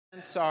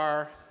Commence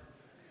our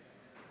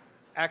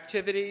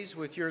activities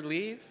with your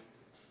leave.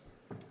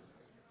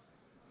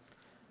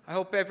 I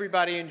hope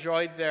everybody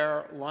enjoyed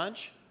their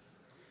lunch.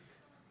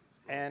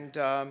 And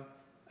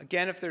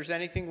again, if there's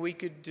anything we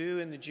could do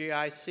in the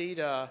GIC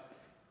to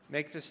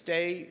make this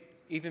day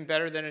even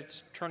better than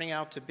it's turning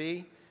out to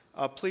be,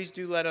 please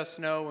do let us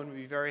know, and we'd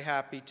be very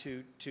happy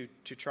to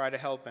try to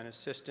help and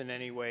assist in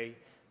any way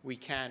we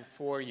can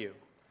for you.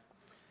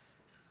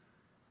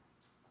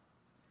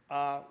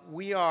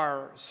 We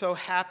are so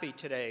happy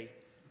today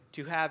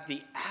to have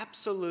the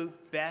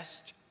absolute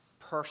best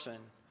person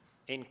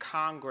in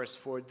Congress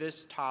for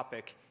this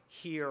topic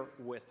here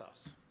with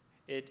us.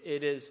 It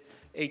is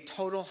a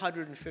total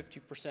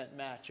 150%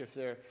 match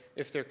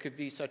if there could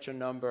be such a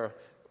number,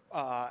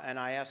 and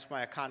I ask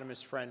my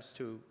economist friends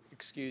to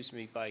excuse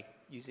me by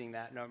using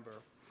that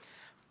number.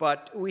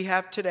 But we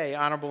have today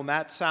Honorable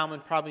Matt Salmon,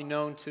 probably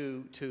known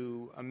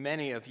to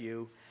many of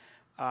you,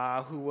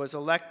 who was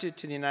elected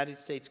to the United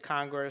States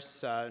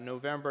Congress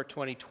November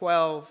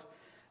 2012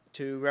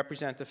 to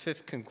represent the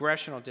 5th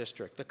Congressional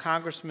District. The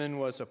congressman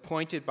was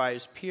appointed by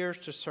his peers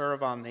to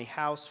serve on the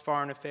House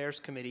Foreign Affairs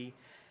Committee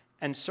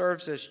and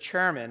serves as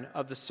chairman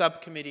of the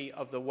subcommittee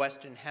of the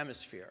Western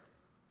Hemisphere.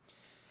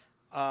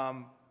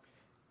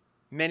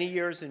 Many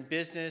years in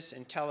business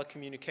and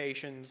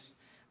telecommunications,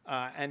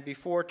 and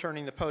before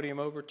turning the podium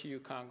over to you,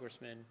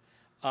 Congressman,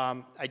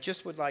 I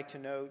just would like to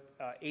note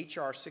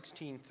H.R.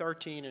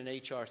 1613 and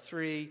H.R.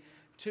 3,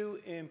 two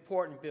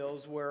important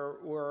bills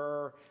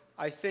where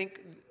I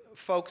think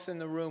folks in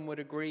the room would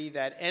agree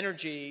that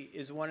energy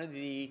is one of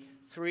the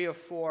 3 or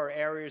 4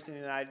 areas in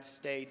the United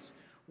States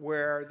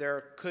where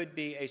there could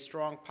be a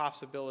strong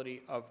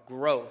possibility of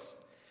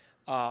growth.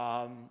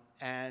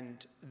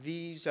 And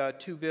these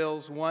 2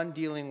 bills, one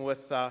dealing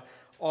with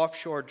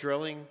offshore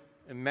drilling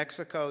in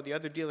Mexico, the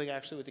other dealing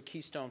actually with the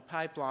Keystone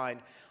Pipeline,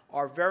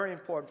 are very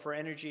important for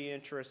energy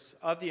interests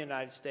of the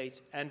United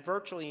States and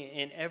virtually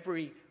in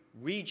every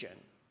region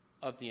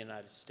of the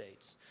United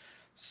States.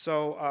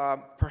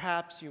 So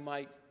perhaps you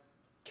might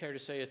care to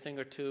say a thing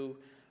or two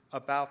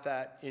about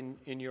that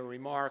in your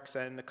remarks,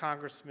 and the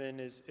congressman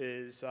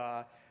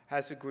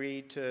has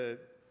agreed to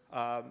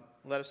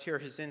let us hear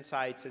his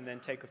insights and then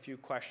take a few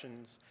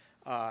questions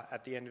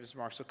at the end of his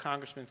remarks. So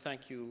Congressman,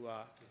 thank you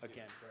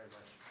again. Very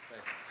much.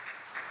 Thank you.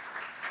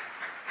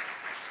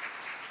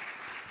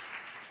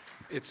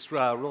 It's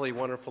really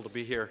wonderful to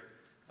be here.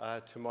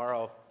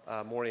 Tomorrow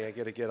morning I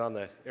get on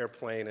the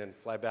airplane and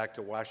fly back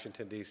to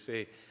Washington,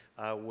 D.C.,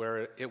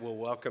 where it will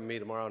welcome me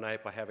tomorrow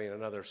night by having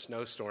another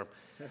snowstorm.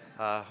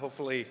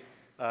 Hopefully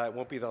it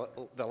won't be the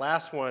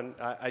last one.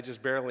 I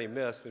just barely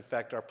missed. In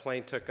fact, our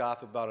plane took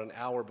off about an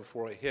hour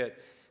before it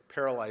hit,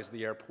 paralyzed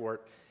the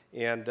airport,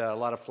 and a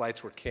lot of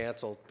flights were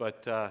canceled.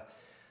 But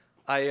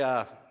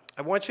I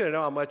want you to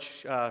know how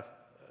much of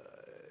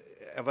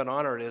an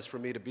honor it is for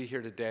me to be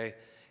here today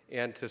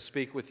and to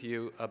speak with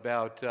you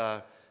about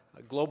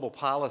global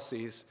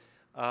policies,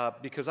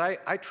 because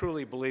I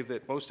truly believe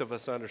that most of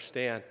us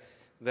understand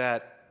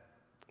that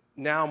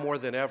now more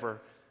than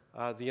ever,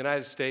 the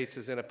United States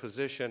is in a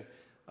position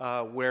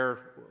where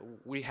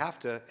we have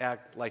to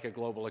act like a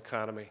global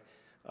economy.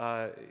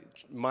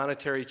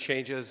 Monetary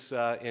changes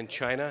in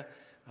China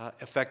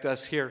affect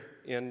us here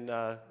in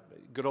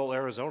good old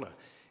Arizona,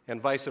 and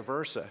vice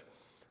versa.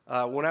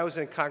 When I was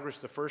in Congress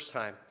the first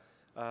time,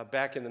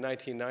 back in the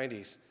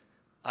 1990s,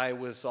 I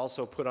was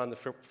also put on the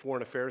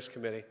Foreign Affairs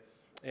Committee,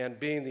 and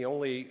being the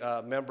only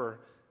member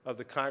of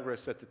the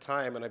Congress at the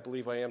time, and I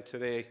believe I am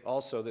today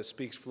also, that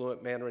speaks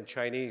fluent Mandarin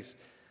Chinese,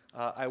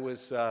 I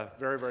was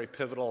very, very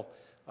pivotal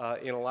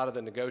in a lot of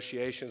the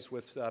negotiations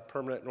with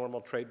permanent normal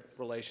trade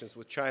relations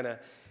with China.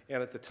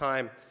 And at the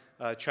time,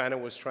 China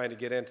was trying to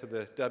get into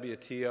the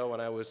WTO,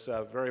 and I was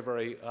very,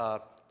 very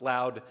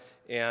loud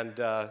and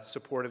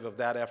supportive of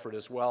that effort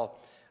as well.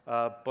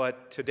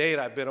 But to date,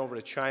 I've been over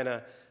to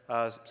China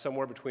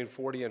somewhere between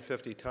 40 and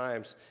 50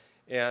 times,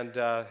 and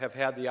have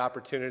had the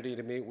opportunity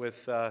to meet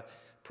with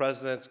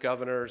presidents,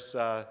 governors,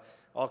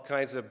 all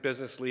kinds of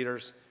business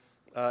leaders.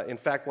 In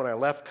fact, when I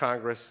left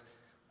Congress,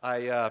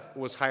 I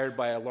was hired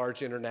by a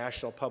large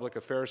international public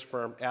affairs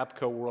firm,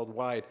 APCO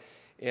Worldwide,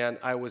 and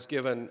I was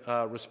given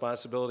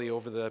responsibility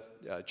over the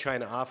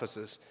China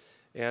offices.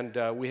 And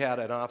we had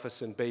an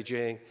office in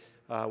Beijing,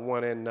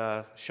 one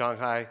in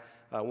Shanghai,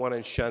 one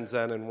in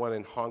Shenzhen, and one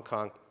in Hong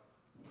Kong.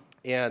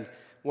 And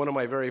one of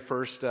my very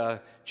first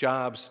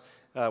jobs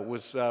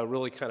was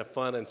really kind of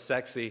fun and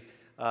sexy.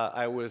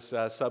 I was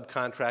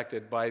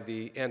subcontracted by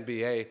the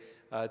NBA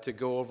to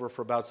go over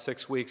for about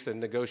 6 weeks and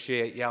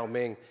negotiate Yao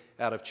Ming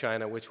out of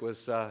China, which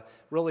was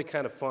really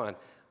kind of fun.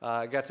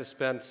 I got to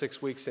spend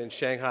 6 weeks in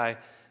Shanghai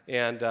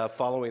and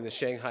following the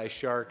Shanghai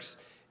Sharks,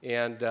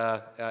 and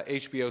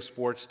HBO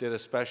Sports did a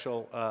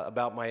special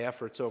about my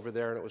efforts over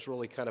there, and it was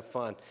really kind of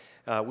fun.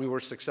 We were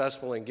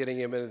successful in getting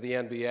him into the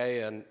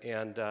NBA,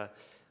 and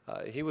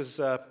he was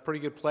a pretty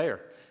good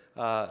player.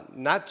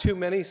 Not too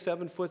many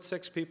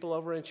 7'6" people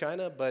over in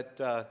China,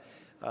 but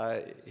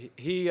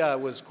he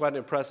was quite an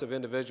impressive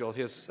individual.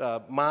 His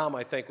mom,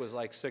 I think, was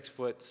like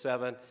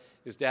 6'7".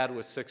 His dad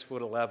was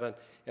 6'11",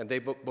 and they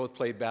both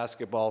played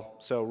basketball,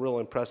 so real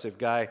impressive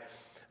guy.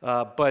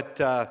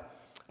 But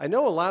I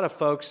know a lot of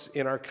folks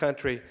in our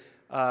country,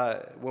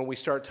 when we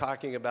start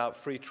talking about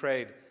free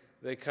trade,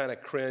 they kind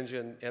of cringe,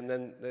 and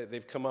then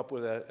they've come up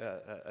with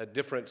a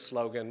different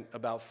slogan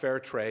about fair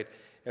trade.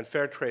 And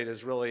fair trade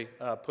is really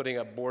putting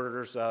up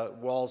borders,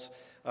 walls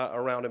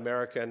around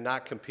America and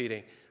not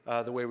competing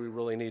the way we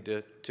really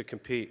need to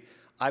compete.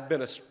 I've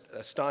been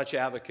a staunch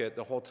advocate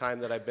the whole time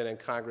that I've been in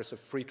Congress of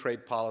free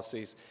trade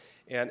policies.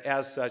 And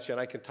as such, and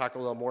I can talk a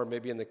little more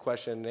maybe in the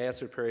question and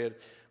answer period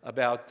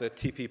about the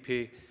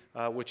TPP,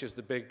 which is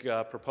the big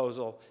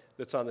proposal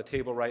that's on the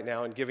table right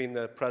now, and giving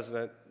the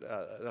President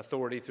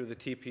authority through the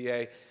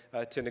TPA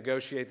to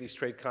negotiate these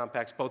trade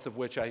compacts, both of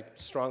which I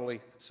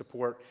strongly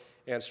support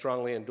and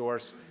strongly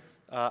endorse.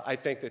 I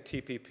think that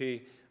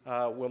TPP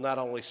will not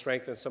only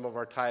strengthen some of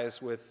our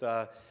ties with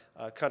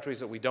countries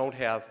that we don't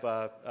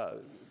have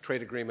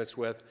trade agreements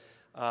with,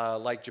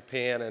 like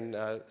Japan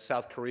and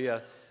South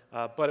Korea,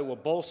 but it will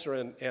bolster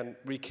and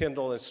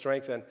rekindle and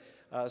strengthen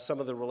some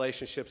of the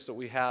relationships that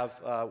we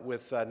have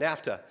with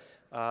NAFTA.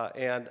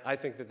 And I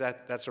think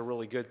that that's a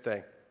really good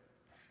thing.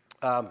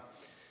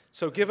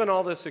 So given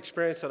all this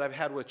experience that I've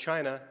had with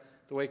China,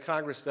 the way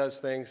Congress does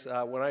things,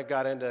 when I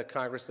got into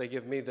Congress, they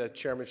give me the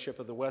chairmanship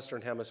of the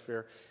Western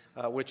Hemisphere,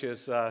 which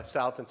is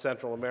South and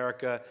Central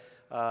America,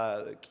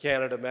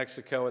 Canada,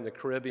 Mexico, and the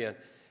Caribbean.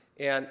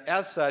 And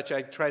as such,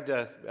 I tried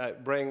to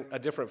bring a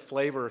different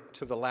flavor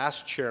to the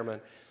last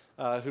chairman,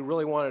 who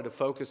really wanted to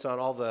focus on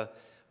all the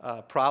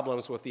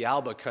problems with the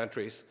ALBA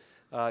countries,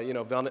 you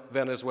know,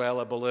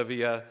 Venezuela,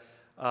 Bolivia,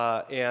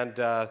 and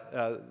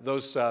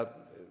those,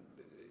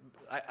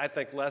 I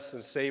think, less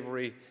than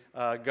savory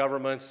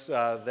governments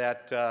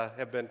that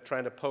have been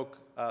trying to poke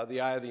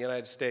the eye of the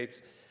United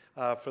States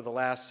for the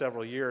last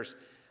several years.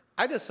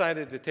 I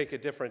decided to take a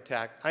different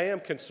tack. I am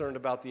concerned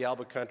about the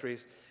ALBA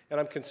countries, and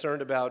I'm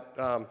concerned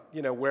about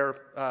you know, where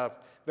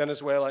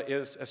Venezuela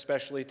is,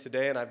 especially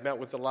today. And I've met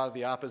with a lot of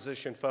the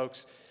opposition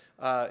folks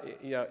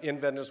you know, in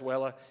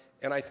Venezuela.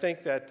 And I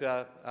think that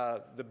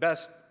the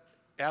best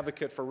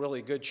advocate for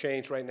really good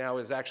change right now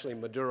is actually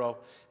Maduro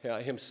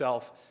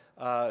himself,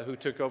 who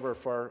took over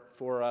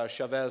for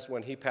Chavez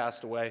when he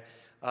passed away.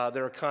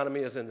 Their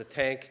economy is in the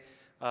tank.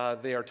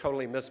 They are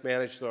totally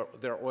mismanaged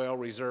their oil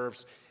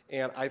reserves.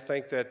 And I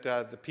think that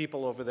the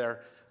people over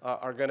there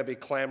are going to be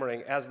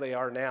clamoring, as they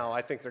are now.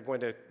 I think you're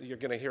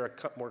going to hear a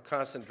more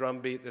constant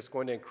drumbeat that's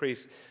going to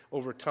increase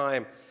over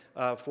time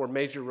for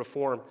major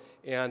reform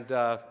and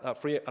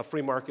a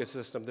free market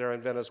system there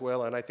in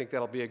Venezuela, and I think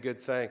that'll be a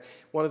good thing.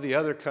 One of the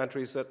other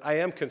countries that I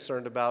am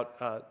concerned about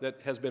that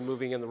has been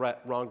moving in the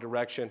wrong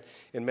direction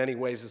in many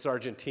ways is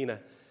Argentina.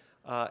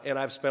 And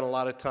I've spent a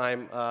lot of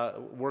time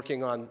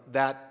working on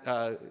that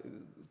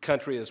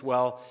country as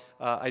well.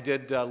 I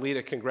did lead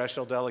a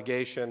congressional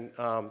delegation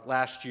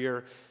last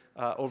year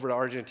over to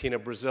Argentina,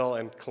 Brazil,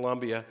 and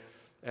Colombia.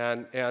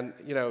 And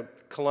you know,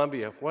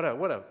 Colombia, what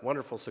a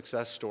wonderful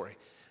success story.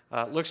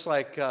 Looks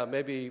like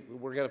maybe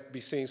we're going to be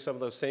seeing some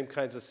of those same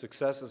kinds of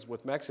successes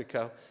with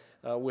Mexico,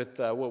 with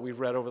what we've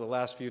read over the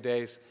last few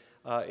days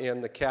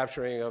in the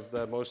capturing of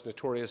the most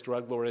notorious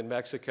drug lord in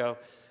Mexico.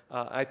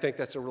 I think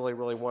that's a really,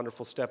 really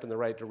wonderful step in the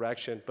right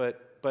direction.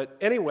 But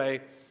anyway,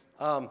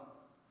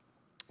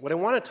 what I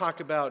want to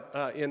talk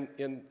about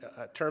in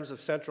terms of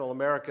Central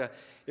America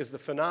is the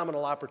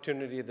phenomenal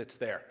opportunity that's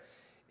there.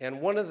 And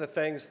one of the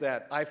things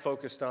that I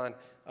focused on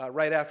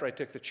right after I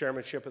took the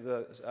chairmanship of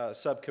the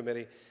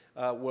subcommittee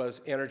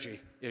was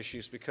energy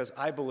issues, because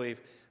I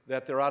believe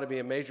that there ought to be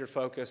a major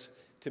focus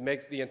to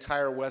make the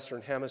entire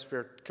Western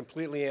Hemisphere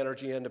completely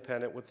energy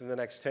independent within the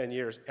next 10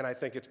 years, and I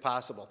think it's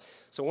possible.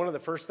 So one of the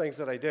first things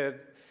that I did,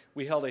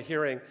 we held a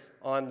hearing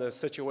on the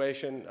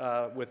situation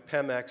with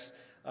Pemex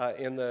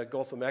in the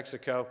Gulf of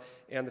Mexico,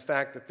 and the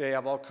fact that they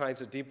have all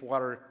kinds of deep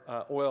water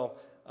oil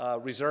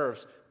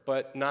reserves,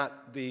 but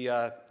not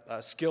the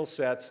skill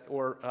sets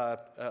or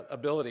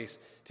abilities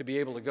to be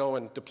able to go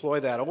and deploy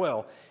that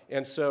oil.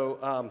 And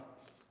so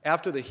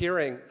after the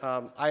hearing,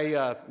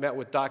 I met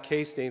with Doc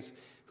Hastings,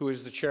 who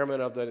is the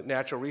chairman of the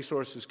Natural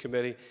Resources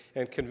Committee,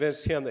 and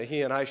convinced him that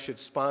he and I should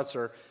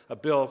sponsor a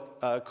bill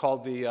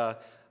called the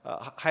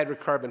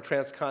Hydrocarbon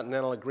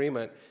Transcontinental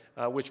Agreement,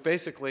 which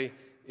basically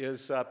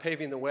is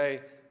paving the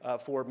way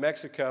for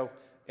Mexico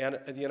and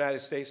the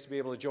United States to be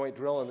able to joint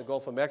drill in the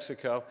Gulf of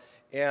Mexico.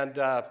 And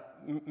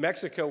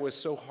Mexico was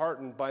so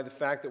heartened by the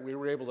fact that we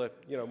were able to,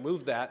 you know,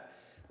 move that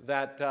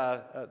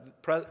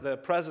the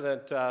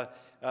president,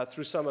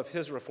 through some of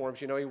his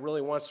reforms, you know, he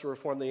really wants to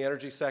reform the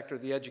energy sector,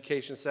 the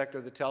education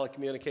sector, the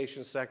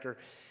telecommunications sector,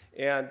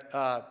 and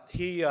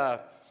he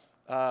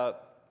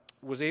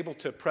was able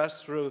to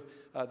press through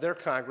their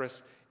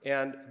Congress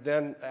and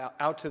then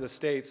out to the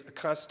states a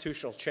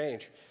constitutional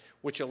change,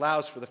 which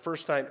allows for the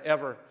first time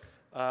ever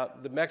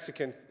the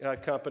Mexican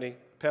company,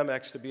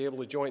 Pemex, to be able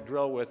to joint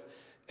drill with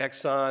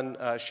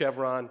Exxon,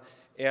 Chevron,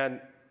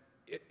 and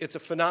it's a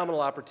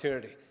phenomenal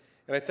opportunity.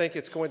 And I think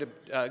it's going to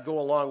go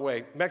a long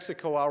way.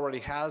 Mexico already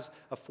has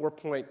a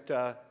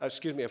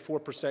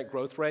 4%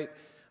 growth rate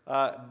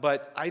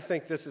But I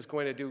think this is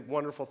going to do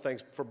wonderful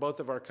things for both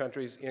of our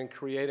countries in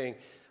creating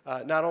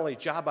not only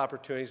job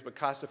opportunities, but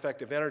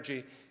cost-effective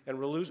energy and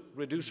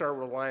reduce our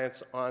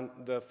reliance on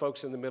the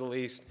folks in the Middle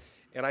East.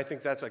 And I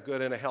think that's a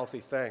good and a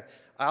healthy thing.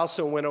 I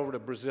also went over to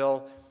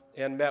Brazil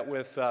and met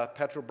with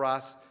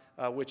Petrobras,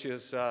 which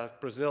is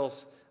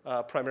Brazil's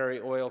primary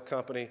oil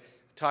company,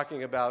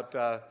 talking about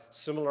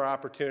similar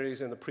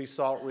opportunities in the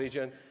pre-salt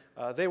region.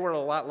 They were a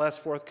lot less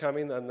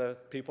forthcoming than the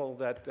people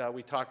that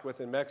we talked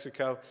with in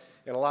Mexico,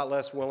 and a lot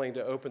less willing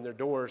to open their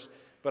doors.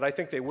 But I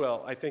think they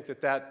will. I think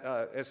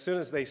that as soon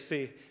as they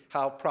see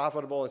how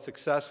profitable and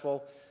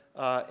successful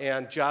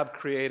and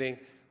job-creating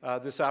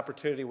this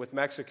opportunity with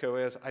Mexico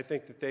is, I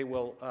think that they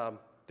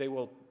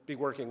will be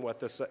working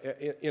with us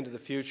into the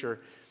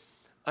future.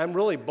 I'm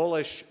really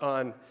bullish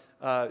on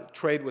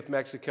trade with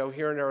Mexico.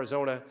 Here in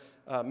Arizona,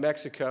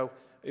 Mexico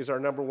is our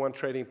 #1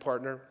 trading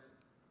partner.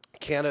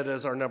 Canada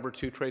is our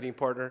 #2 trading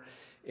partner.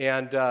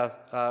 And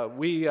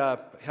we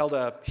held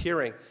a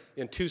hearing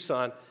in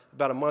Tucson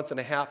about a month and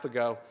a half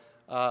ago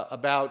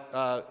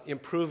about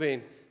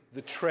improving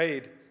the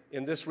trade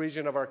in this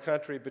region of our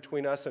country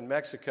between us and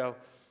Mexico.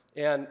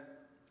 And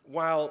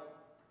while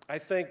I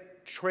think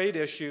trade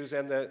issues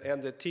and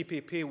the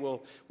TPP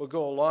will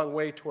go a long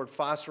way toward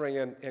fostering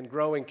and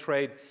growing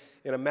trade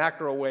in a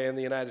macro way in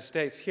the United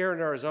States, here in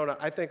Arizona,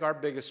 I think our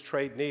biggest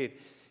trade need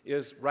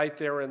is right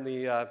there in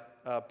the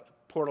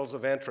portals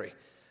of entry.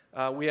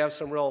 We have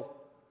some real,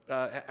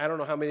 I don't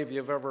know how many of you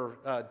have ever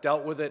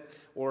dealt with it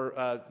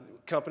or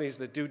companies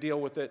that do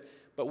deal with it,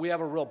 but we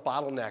have a real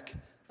bottleneck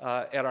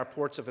at our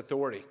ports of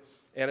authority,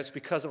 and it's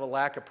because of a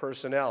lack of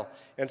personnel.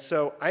 And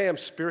so I am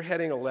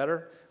spearheading a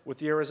letter with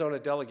the Arizona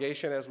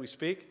delegation as we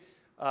speak,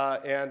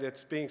 and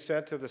it's being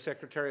sent to the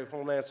Secretary of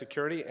Homeland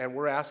Security, and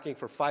we're asking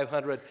for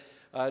 500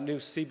 new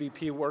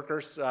CBP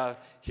workers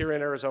here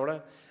in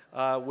Arizona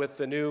with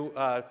the new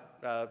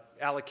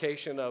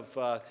allocation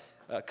of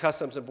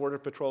Customs and Border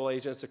Patrol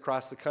agents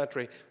across the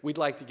country. We'd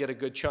like to get a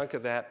good chunk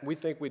of that. We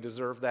think we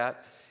deserve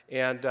that,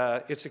 and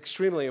it's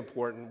extremely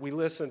important. We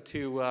listen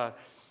to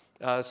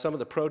some of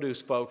the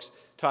produce folks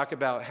talk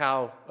about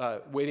how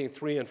waiting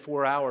 3 and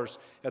 4 hours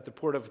at the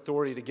Port of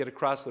Authority to get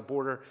across the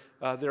border,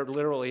 they're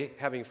literally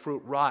having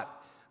fruit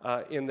rot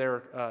in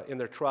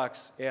their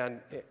trucks. And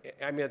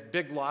I mean, a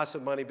big loss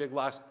of money, big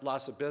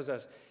loss of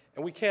business.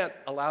 And we can't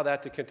allow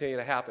that to continue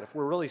to happen. If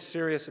we're really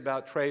serious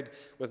about trade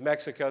with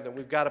Mexico, then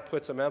we've got to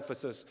put some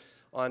emphasis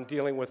on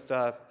dealing with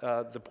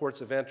the ports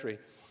of entry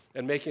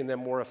and making them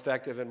more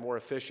effective and more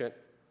efficient.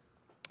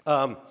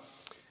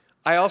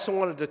 I also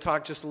wanted to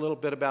talk just a little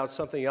bit about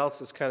something else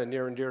that's kind of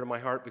near and dear to my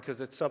heart,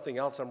 because it's something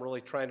else I'm really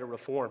trying to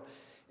reform,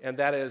 and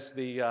that is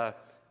the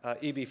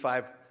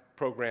EB-5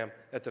 program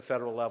at the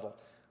federal level.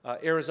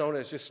 Arizona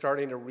is just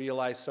starting to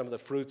realize some of the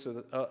fruits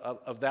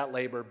of that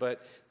labor,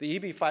 but the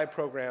EB-5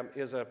 program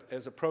is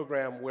a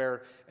program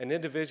where an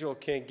individual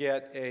can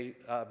get a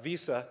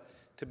visa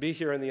to be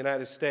here in the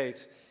United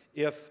States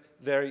if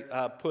they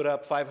put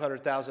up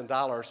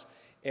 $500,000,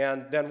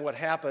 and then what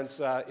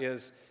happens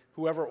is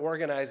whoever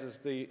organizes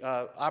the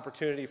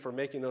opportunity for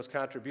making those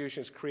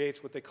contributions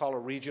creates what they call a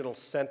regional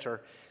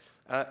center.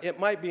 It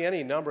might be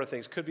any number of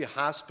things. It could be a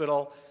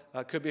hospital,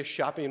 it could be a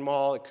shopping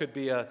mall, it could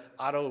be an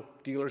auto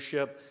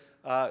dealership,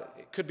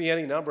 it could be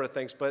any number of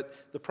things, but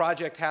the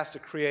project has to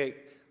create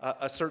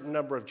a certain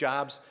number of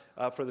jobs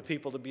for the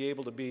people to be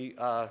able to be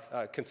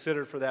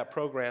considered for that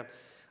program.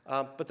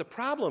 But the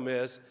problem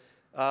is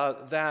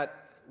that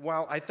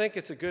while I think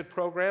it's a good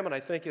program and I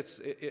think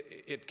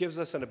it gives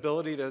us an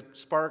ability to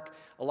spark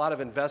a lot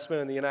of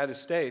investment in the United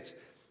States,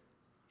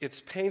 it's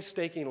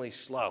painstakingly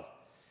slow.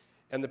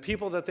 And the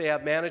people that they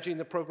have managing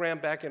the program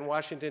back in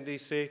Washington,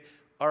 D.C.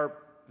 are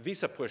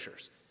visa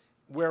pushers,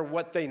 where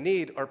what they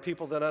need are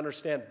people that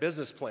understand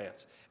business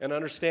plans and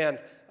understand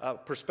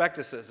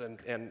prospectuses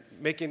and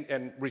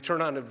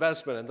return on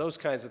investment and those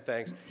kinds of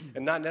things,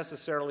 and not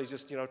necessarily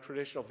just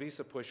traditional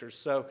visa pushers.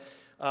 So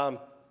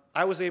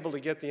I was able to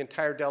get the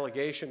entire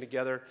delegation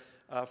together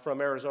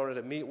from Arizona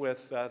to meet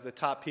with the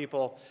top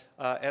people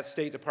at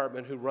State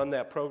Department who run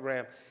that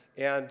program,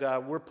 and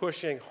we're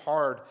pushing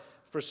hard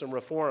for some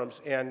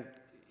reforms. And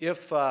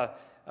if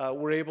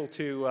we're able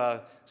to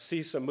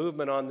see some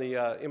movement on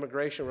the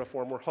immigration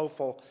reform, we're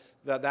hopeful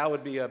that that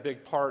would be a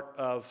big part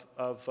of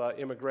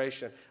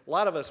immigration. A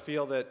lot of us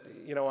feel that,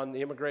 on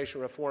the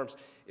immigration reforms,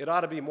 it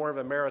ought to be more of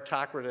a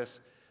meritocratic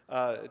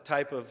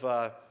type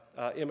of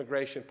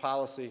immigration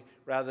policy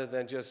rather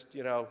than just,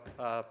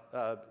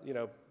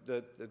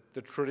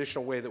 the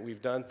traditional way that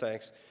we've done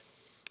things.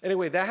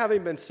 Anyway, that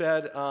having been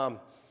said,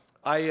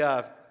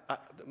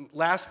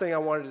 last thing I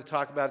wanted to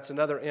talk about, it's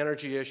another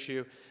energy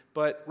issue.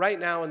 But right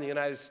now in the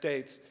United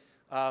States,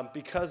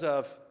 because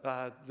of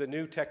the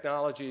new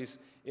technologies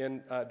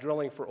in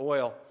drilling for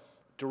oil,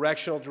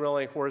 directional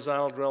drilling,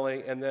 horizontal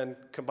drilling, and then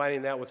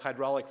combining that with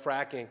hydraulic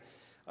fracking,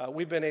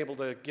 we've been able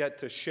to get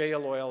to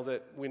shale oil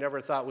that we never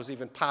thought was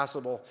even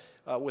possible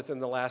within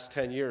the last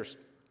 10 years.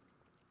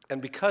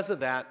 And because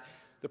of that,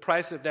 the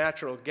price of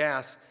natural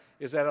gas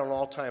is at an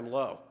all-time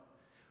low.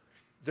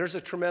 there's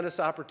a tremendous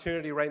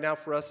opportunity right now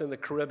for us in the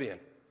Caribbean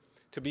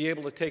to be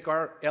able to take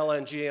our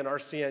LNG and our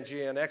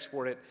CNG and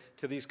export it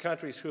to these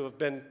countries who have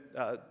been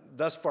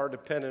thus far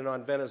dependent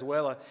on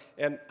Venezuela,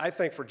 and I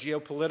think for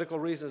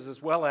geopolitical reasons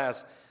as well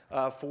as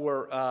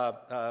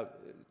for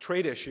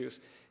trade issues.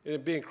 It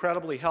would be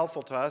incredibly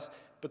helpful to us,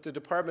 but the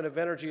Department of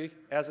Energy,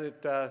 as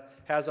it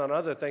has on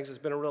other things, has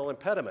been a real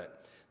impediment.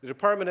 The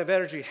Department of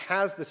Energy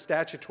has the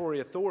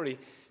statutory authority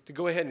to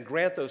go ahead and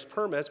grant those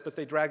permits, but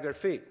they drag their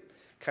feet.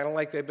 Kind of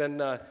like they've been,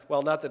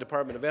 well, not the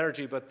Department of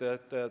Energy, but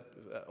the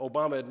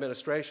Obama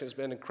administration has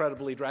been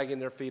incredibly dragging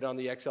their feet on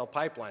the XL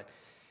pipeline,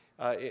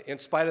 in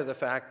spite of the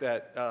fact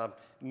that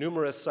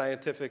numerous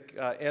scientific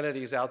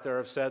entities out there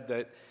have said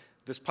that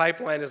this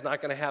pipeline is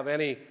not going to have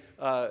any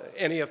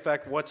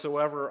effect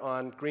whatsoever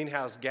on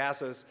greenhouse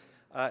gases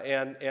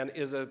and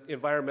is an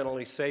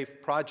environmentally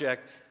safe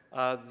project.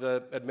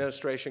 The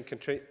administration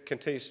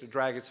continues to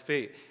drag its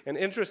feet. And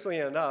interestingly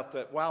enough,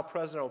 that while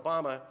President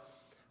Obama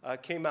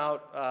came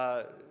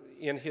out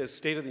in his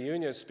State of the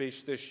Union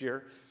speech this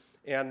year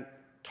and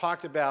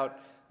talked about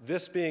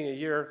this being a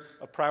year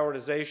of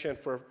prioritization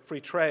for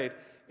free trade,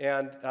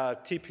 and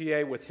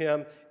TPA with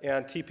him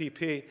and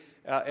TPP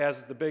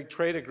as the big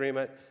trade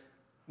agreement,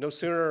 no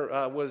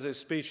sooner was his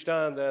speech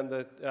done than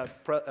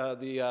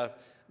the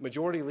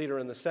majority leader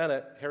in the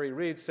Senate, Harry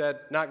Reid, said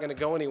not going to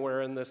go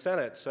anywhere in the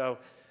Senate. So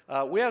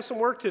we have some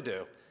work to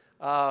do.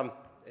 And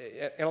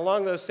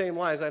along those same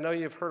lines, I know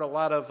you've heard a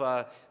lot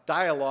of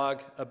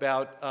dialogue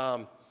about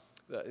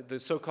the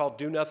so-called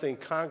do-nothing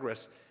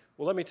Congress.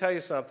 Well, let me tell you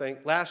something.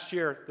 Last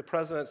year, the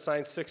president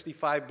signed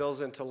 65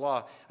 bills into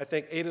law. I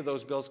think 8 of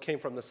those bills came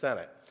from the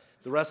Senate.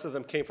 The rest of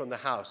them came from the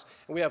House.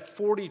 And we have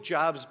 40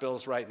 jobs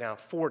bills right now,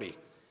 40,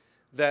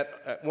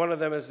 that one of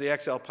them is the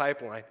XL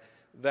pipeline,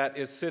 that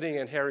is sitting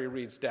in Harry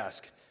Reid's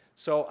desk.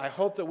 So I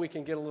hope that we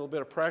can get a little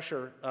bit of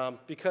pressure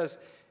because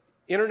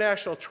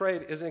international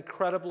trade is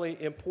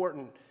incredibly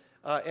important.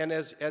 And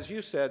as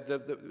you said,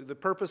 the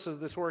purpose of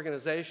this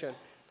organization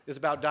is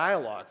about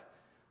dialogue.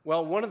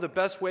 Well, one of the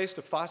best ways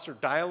to foster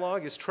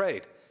dialogue is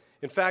trade.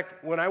 In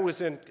fact, when I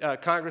was in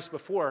Congress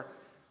before,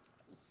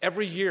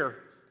 every year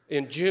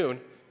in June,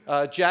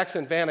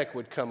 Jackson Vanik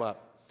would come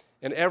up.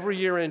 And every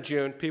year in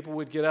June, people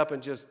would get up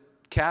and just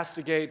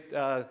castigate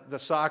the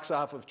socks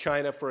off of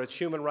China for its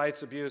human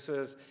rights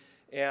abuses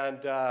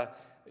and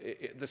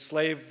the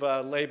slave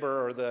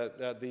labor or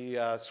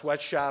the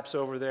sweatshops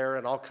over there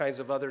and all kinds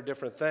of other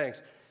different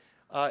things.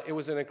 It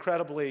was an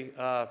incredibly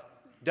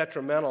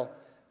detrimental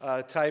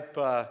type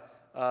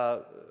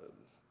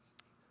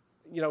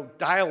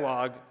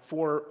dialogue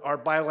for our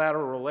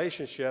bilateral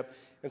relationship.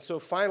 And so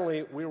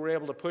finally, we were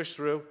able to push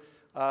through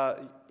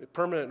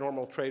permanent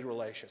normal trade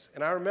relations.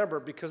 And I remember,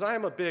 because I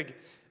am a big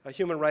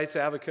human rights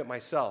advocate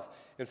myself.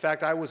 In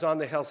fact, I was on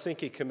the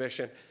Helsinki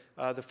Commission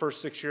the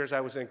first 6 years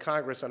I was in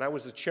Congress, and I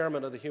was the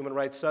chairman of the Human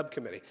Rights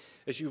Subcommittee.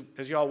 As you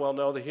all well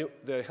know, the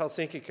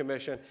Helsinki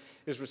Commission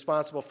is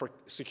responsible for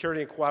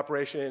security and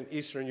cooperation in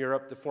Eastern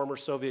Europe, the former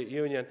Soviet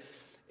Union,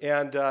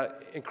 and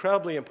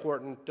incredibly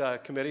important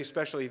committee,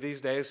 especially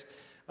these days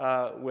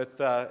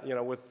with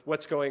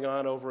what's going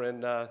on over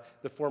in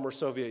the former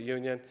Soviet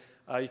Union.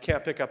 You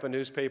can't pick up a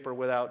newspaper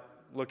without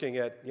looking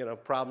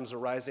at problems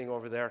arising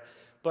over there.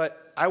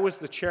 But I was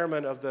the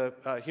chairman of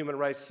the Human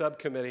Rights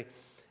Subcommittee,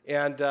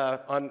 and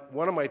on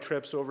one of my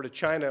trips over to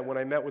China, when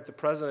I met with the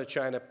president of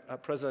China,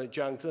 President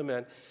Jiang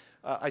Zemin,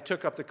 I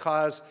took up the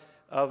cause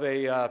of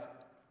a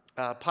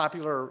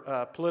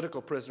popular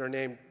political prisoner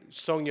named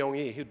Song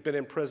Yong-yi, who'd been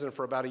in prison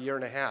for about 1.5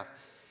 years.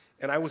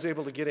 And I was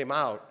able to get him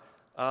out.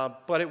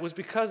 But it was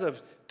because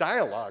of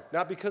dialogue,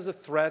 not because of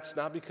threats,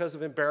 not because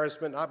of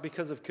embarrassment, not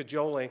because of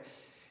cajoling.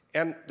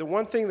 And the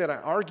one thing that I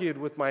argued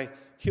with my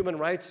human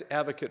rights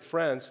advocate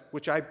friends,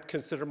 which I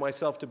consider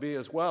myself to be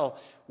as well,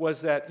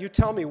 was that you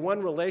tell me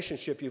one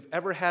relationship you've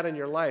ever had in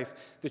your life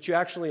that you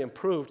actually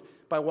improved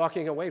by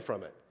walking away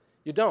from it.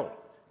 You don't.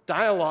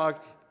 Dialogue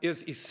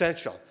is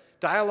essential.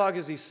 Dialogue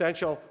is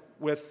essential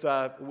with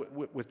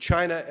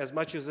China as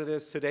much as it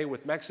is today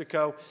with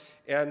Mexico,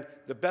 and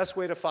the best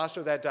way to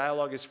foster that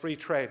dialogue is free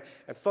trade.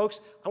 And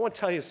folks, I want to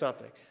tell you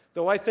something.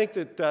 Though I think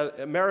that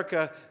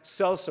America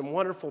sells some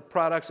wonderful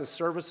products and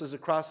services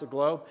across the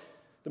globe,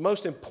 the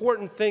most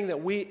important thing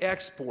that we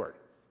export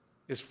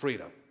is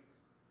freedom.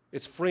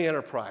 It's free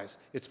enterprise.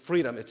 It's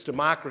freedom. It's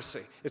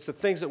democracy. It's the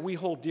things that we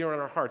hold dear in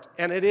our hearts.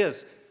 And it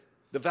is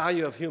the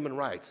value of human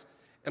rights.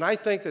 And I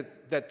think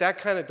that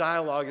kind of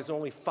dialogue is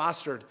only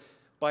fostered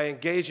by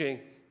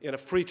engaging in a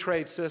free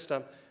trade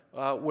system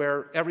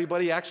where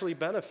everybody actually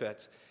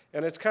benefits.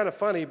 And it's kind of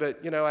funny, but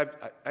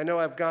I know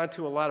I've gone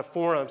to a lot of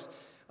forums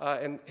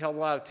and held a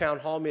lot of town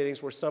hall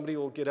meetings where somebody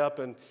will get up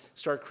and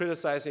start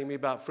criticizing me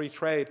about free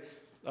trade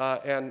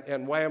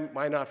and why am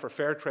I not for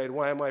fair trade?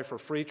 Why am I for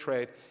free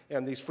trade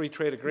and these free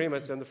trade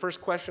agreements? And the first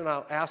question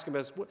I'll ask them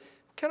is, what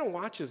kind of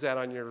watch is that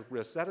on your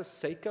wrist? Is that a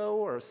Seiko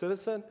or a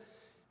Citizen?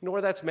 You know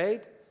where that's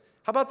made?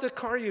 How about the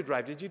car you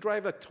drive? Did you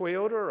drive a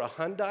Toyota or a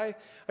Hyundai?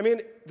 I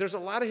mean, there's a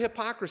lot of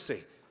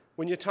hypocrisy.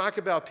 when you talk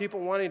about people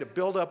wanting to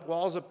build up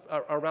walls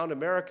around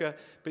America,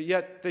 but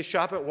yet they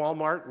shop at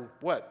Walmart, and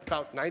what,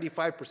 about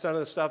 95% of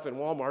the stuff in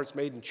Walmart's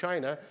made in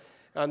China.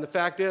 And the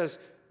fact is,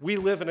 we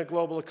live in a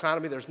global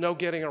economy. There's no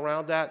getting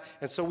around that.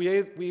 And so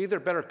we either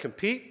better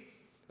compete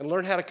and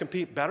learn how to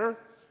compete better,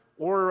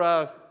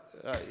 or,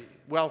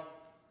 well,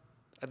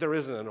 there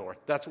isn't an or.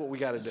 That's what we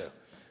got to do.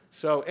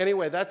 So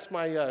anyway, that's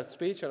my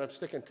speech, and I'm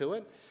sticking to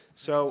it.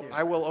 So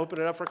I will open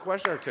it up for a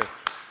question or two.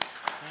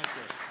 Thank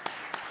you.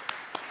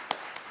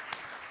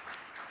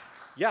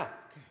 Yeah.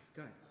 Okay,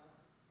 go ahead.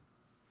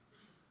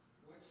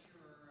 What's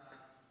your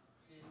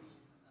opinion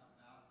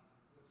about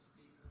what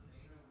Speaker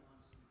Boehner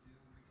wants to do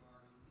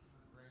regarding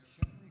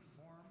immigration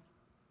reform?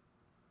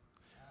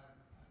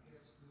 I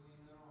guess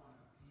doing it on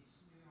a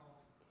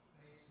piecemeal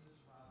basis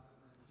rather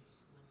than just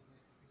doing it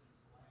in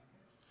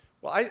blanket.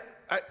 Well,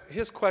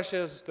 his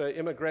question is the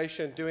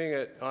immigration, doing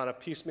it on a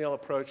piecemeal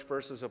approach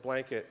versus a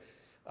blanket.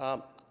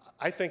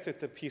 I think that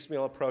the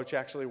piecemeal approach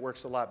actually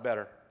works a lot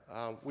better.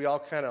 We all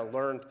kind of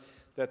learned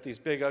that these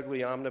big,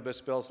 ugly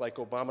omnibus bills like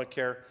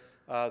Obamacare,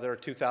 there are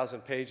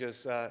 2,000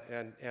 pages,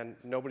 and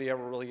nobody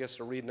ever really gets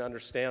to read and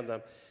understand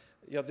them.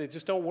 You know, they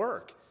just don't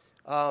work.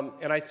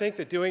 And I think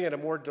that doing it a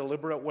more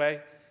deliberate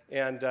way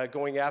and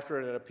going after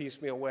it in a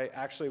piecemeal way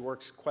actually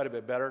works quite a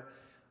bit better.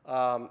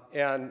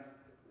 And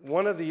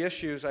one of the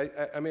issues, I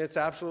mean, it's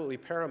absolutely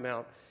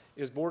paramount,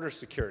 is border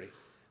security.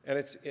 And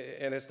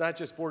it's not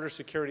just border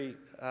security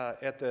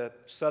at the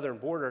southern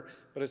border,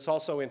 but it's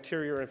also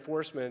interior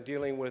enforcement and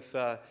dealing with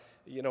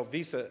you know,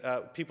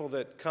 people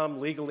that come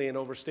legally and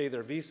overstay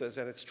their visas,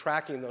 and it's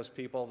tracking those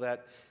people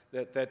that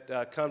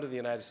come to the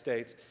United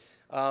States.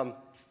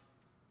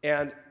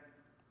 And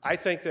I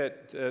think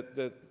that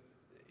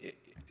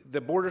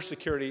the border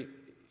security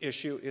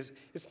issue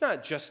it's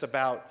not just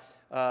about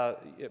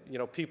you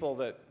know, people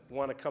that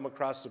want to come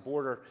across the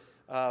border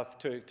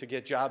to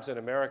get jobs in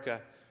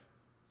America.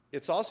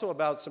 It's also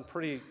about some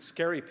pretty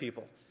scary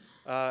people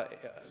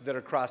that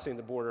are crossing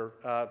the border,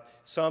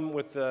 some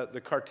with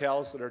the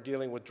cartels that are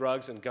dealing with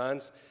drugs and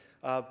guns.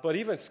 But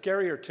even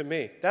scarier to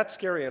me, that's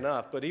scary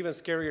enough, but even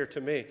scarier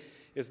to me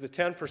is the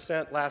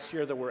 10% last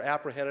year that were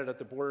apprehended at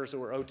the borders that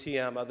were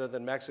OTM other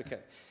than Mexican.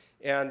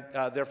 And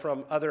they're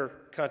from other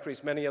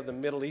countries, many of them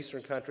Middle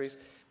Eastern countries.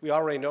 We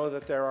already know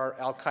that there are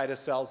al-Qaeda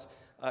cells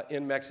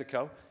in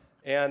Mexico.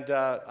 And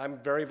I'm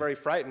very, very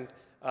frightened.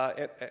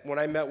 When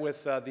I met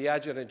with the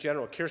Adjutant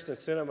General, Kirsten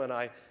Sinema and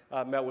I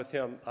met with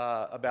him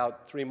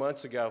about 3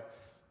 months ago.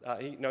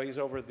 He's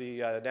over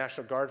the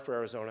National Guard for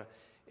Arizona.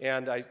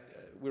 And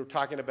we were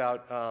talking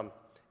about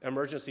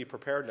emergency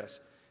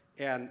preparedness.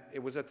 And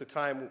it was at the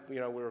time, we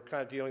were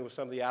kind of dealing with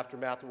some of the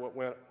aftermath of what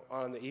went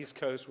on the East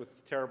Coast with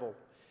the terrible,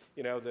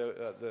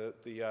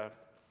 the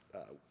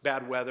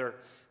bad weather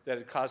that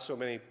had caused so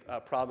many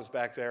problems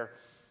back there,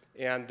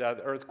 and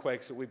the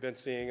earthquakes that we've been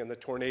seeing and the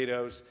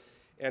tornadoes.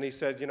 And he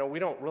said, we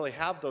don't really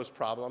have those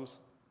problems.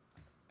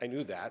 I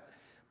knew that.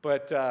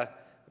 But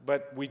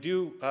we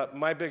do,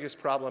 my biggest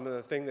problem and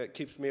the thing that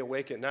keeps me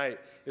awake at night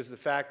is the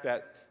fact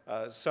that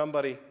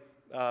somebody,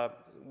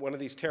 one of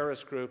these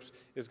terrorist groups,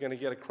 is going to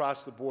get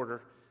across the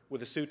border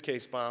with a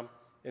suitcase bomb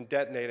and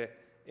detonate it,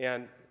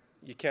 and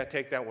you can't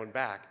take that one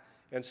back.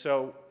 And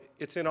so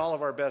it's in all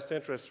of our best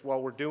interests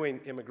while we're doing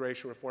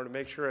immigration reform to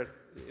make sure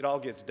it all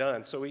gets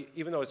done. So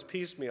even though it's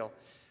piecemeal,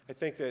 I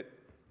think that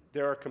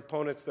there are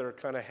components that are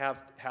kind of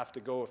have to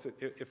go.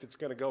 If it's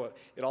going to go,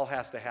 it all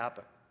has to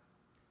happen.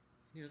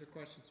 Any other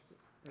questions?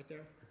 Right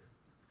there.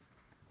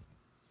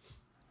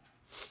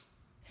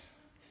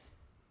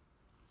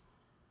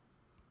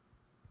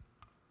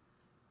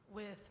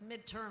 With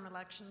midterm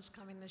elections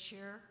coming this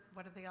year,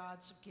 what are the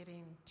odds of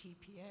getting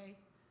TPA?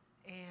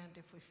 And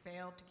if we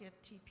fail to get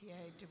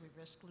TPA, do we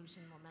risk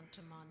losing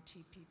momentum on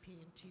TPP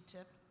and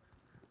TTIP?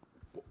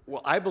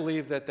 Well, I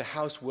believe that the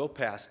House will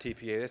pass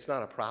TPA. That's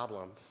not a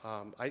problem.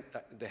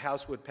 The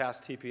House would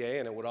pass TPA,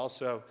 and it would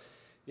also,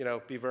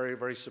 be very,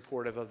 very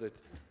supportive of the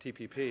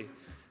TPP.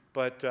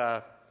 But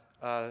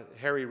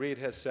Harry Reid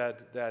has said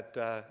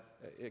that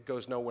it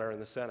goes nowhere in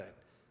the Senate.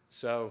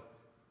 So,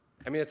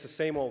 I mean, it's the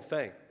same old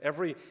thing.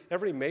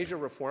 Every major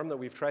reform that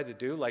we've tried to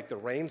do, like the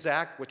REINS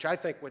Act, which I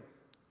think would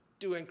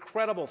do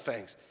incredible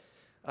things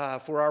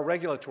for our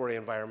regulatory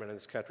environment in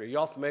this country. Are you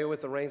all familiar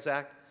with the REINS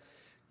Act?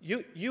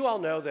 You all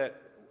know that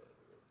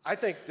I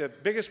think the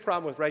biggest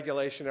problem with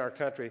regulation in our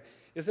country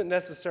isn't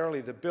necessarily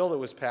the bill that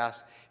was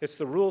passed. It's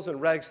the rules and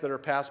regs that are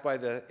passed by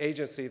the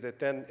agency that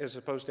then is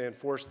supposed to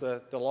enforce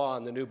the law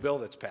on the new bill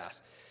that's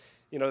passed.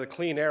 The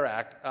Clean Air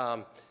Act,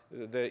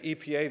 the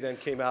EPA then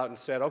came out and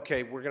said,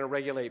 okay, we're going to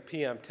regulate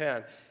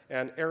PM10.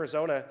 And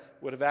Arizona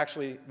would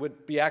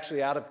be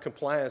actually out of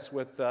compliance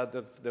with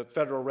the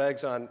federal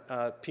regs on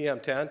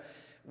PM10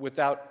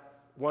 without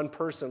one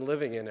person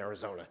living in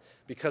Arizona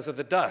because of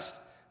the dust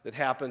that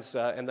happens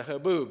and the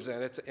haboobs,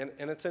 and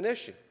it's an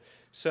issue.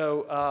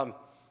 So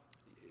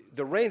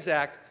the REINS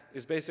Act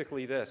is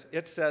basically this.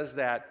 It says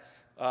that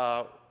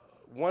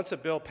once a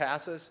bill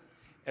passes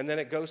and then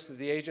it goes to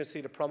the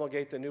agency to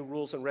promulgate the new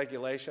rules and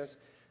regulations,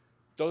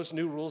 those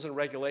new rules and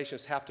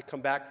regulations have to come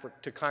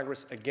back to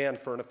Congress again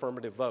for an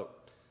affirmative vote.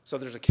 So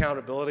there's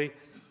accountability,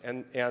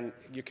 and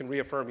you can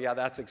reaffirm, yeah,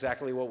 that's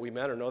exactly what we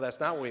meant, or no, that's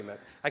not what we meant.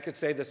 I could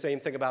say the same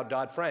thing about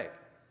Dodd-Frank.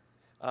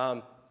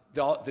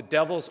 The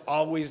devil's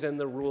always in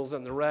the rules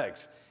and the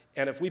regs.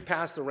 And if we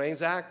pass the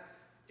REINS Act,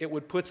 it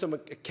would put some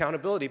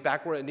accountability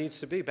back where it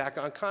needs to be, back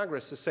on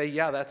Congress to say,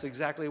 yeah, that's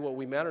exactly what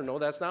we meant, or no,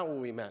 that's not what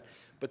we meant.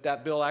 But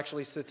that bill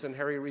actually sits in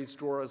Harry Reid's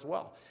drawer as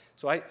well.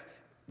 So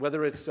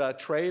whether it's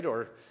trade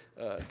or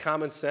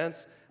common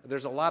sense,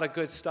 there's a lot of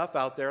good stuff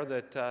out there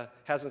that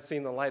hasn't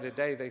seen the light of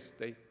day.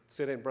 They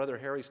sit in Brother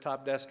Harry's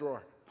top desk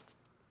drawer.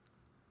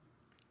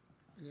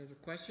 Any other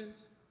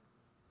questions?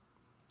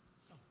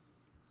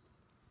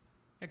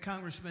 Yeah,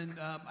 Congressman,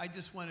 I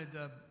just wanted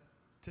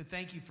to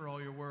thank you for all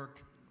your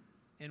work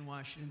in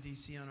Washington,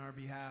 D.C. on our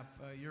behalf.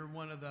 You're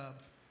one of the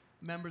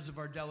members of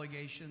our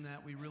delegation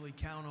that we really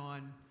count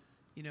on,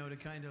 you know, to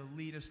kind of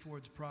lead us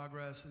towards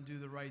progress and do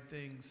the right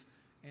things.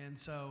 And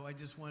so I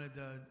just wanted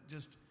to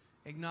just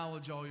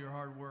acknowledge all your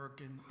hard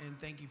work and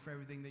thank you for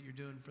everything that you're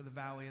doing for the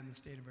Valley and the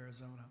state of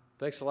Arizona.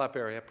 Thanks a lot,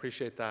 Barry. I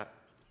appreciate that.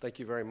 Thank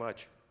you very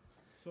much.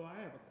 So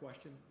I have a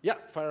question. Yeah,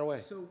 fire away.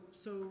 So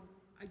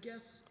I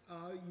guess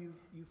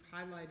you've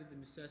highlighted the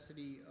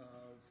necessity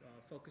of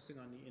focusing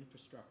on the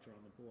infrastructure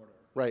on the border.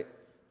 Right.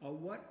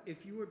 What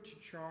if you were to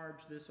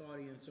charge this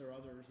audience or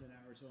others in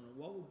Arizona?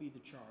 What would be the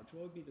charge?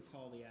 What would be the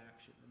call to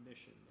action, the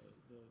mission,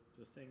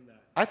 the thing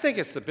that? I think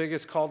it's the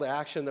biggest call to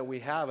action that we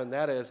have, and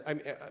that is,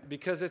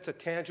 because it's a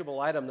tangible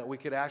item that we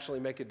could actually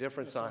make a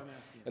difference on,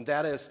 and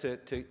that is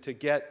to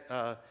get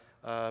the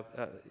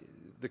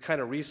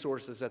kind of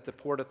resources at the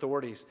port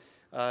authorities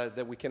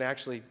that we can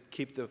actually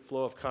keep the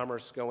flow of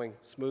commerce going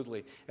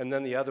smoothly. And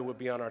then the other would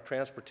be on our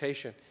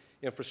transportation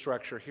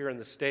infrastructure here in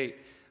the state,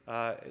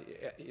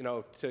 you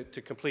know,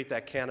 to complete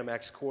that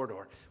Canamex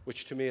corridor,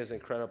 which to me is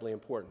incredibly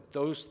important.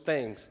 Those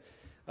things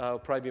will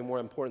probably be more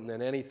important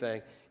than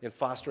anything in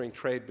fostering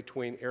trade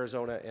between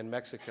Arizona and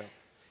Mexico.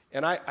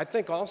 And I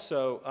think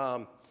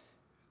also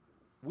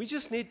we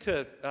just need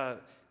to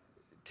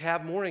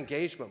have more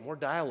engagement, more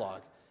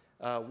dialogue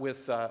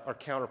with our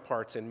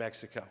counterparts in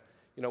Mexico,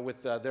 you know,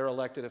 with their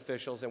elected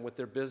officials and with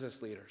their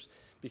business leaders,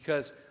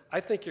 because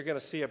I think you're going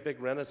to see a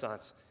big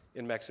renaissance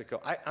in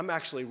Mexico. I'm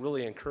actually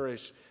really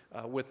encouraged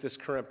with this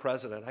current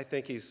president. I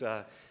think he's,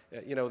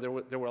 you know,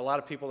 there were a lot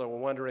of people that were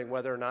wondering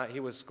whether or not he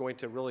was going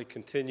to really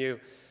continue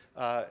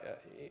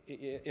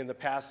in the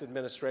past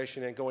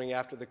administration and going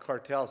after the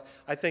cartels.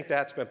 I think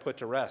that's been put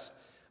to rest,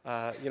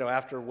 you know,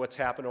 after what's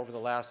happened over the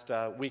last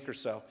week or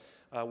so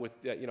with,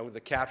 you know,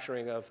 the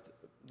capturing of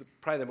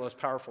probably the most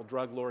powerful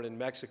drug lord in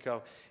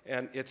Mexico,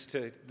 and it's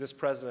to this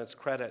president's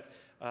credit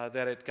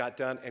that it got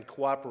done, and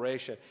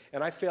cooperation.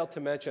 And I failed to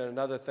mention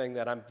another thing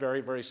that I'm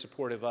very, very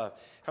supportive of.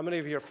 How many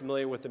of you are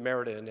familiar with the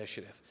Merida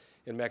Initiative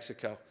in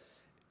Mexico?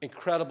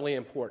 Incredibly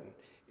important.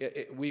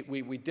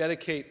 We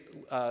dedicate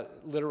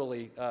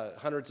literally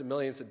hundreds of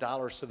millions of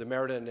dollars to the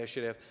Merida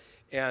Initiative,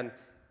 and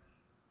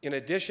in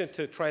addition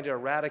to trying to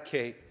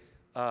eradicate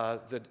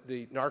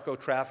the narco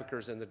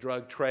traffickers and the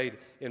drug trade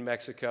in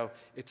Mexico,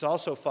 it's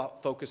also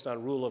focused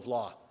on rule of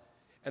law.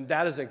 And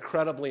that is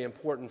incredibly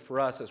important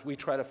for us as we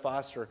try to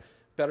foster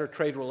better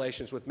trade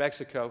relations with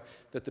Mexico,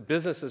 that the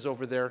businesses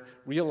over there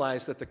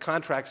realize that the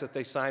contracts that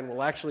they sign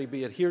will actually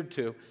be adhered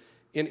to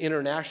in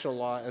international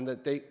law, and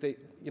that they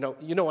you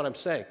know what I'm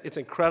saying. It's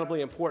incredibly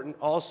important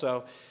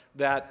also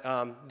that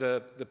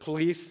the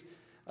police,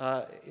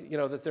 you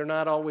know, that they're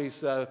not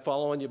always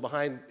following you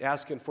behind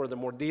asking for the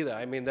mordida.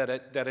 I mean, that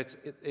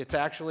it's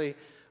actually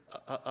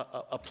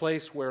a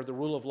place where the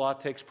rule of law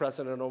takes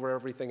precedent over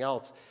everything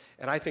else,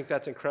 and I think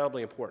that's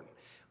incredibly important.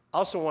 I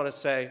also want to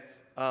say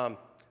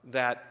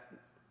that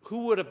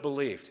who would have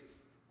believed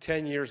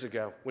 10 years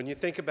ago, when you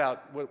think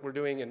about what we're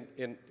doing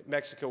in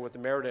Mexico with the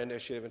Merida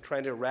Initiative and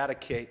trying to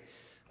eradicate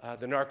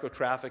the narco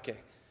trafficking,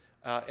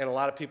 and a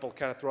lot of people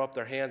kind of throw up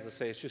their hands and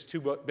say, it's just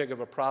too big of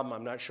a problem,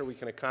 I'm not sure we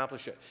can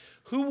accomplish it.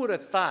 Who would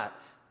have thought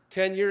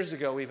 10 years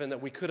ago even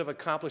that we could have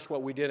accomplished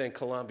what we did in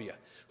Colombia?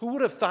 Who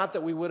would have thought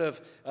that we would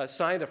have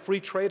signed a free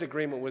trade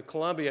agreement with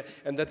Colombia,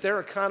 and that their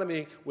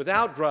economy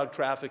without drug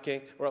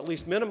trafficking, or at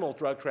least minimal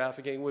drug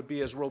trafficking, would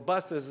be as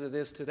robust as it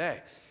is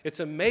today? It's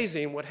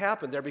amazing what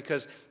happened there,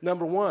 because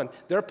number one,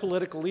 their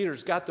political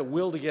leaders got the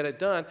will to get it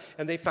done,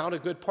 and they found a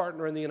good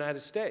partner in the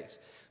United States.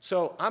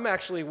 So I'm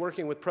actually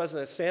working with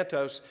President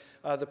Santos,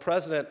 the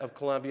president of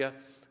Colombia,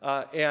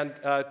 and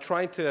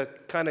trying to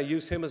kind of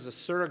use him as a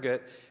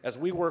surrogate as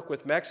we work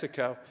with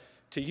Mexico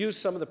to use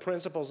some of the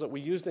principles that we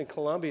used in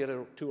Colombia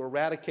to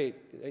eradicate,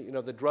 you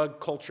know, the drug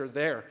culture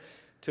there,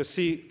 to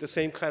see the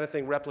same kind of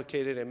thing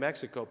replicated in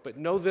Mexico. But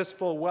know this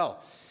full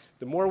well,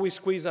 the more we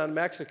squeeze on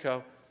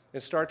Mexico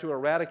and start to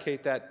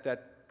eradicate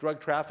that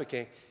drug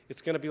trafficking,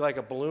 it's going to be like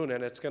a balloon,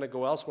 and it's going to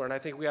go elsewhere. And I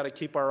think we got to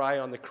keep our eye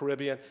on the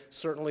Caribbean,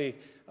 certainly,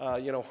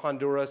 you know,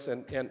 Honduras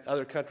and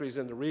other countries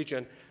in the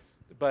region.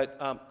 But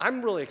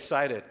I'm really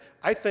excited.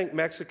 I think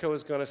Mexico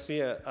is going to see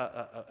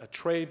a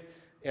trade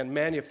and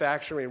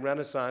manufacturing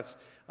renaissance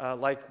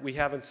like we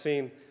haven't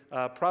seen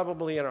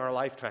probably in our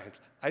lifetimes.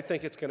 I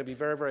think it's going to be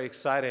very, very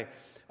exciting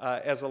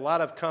as a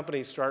lot of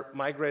companies start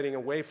migrating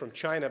away from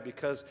China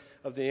because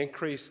of the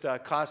increased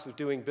cost of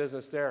doing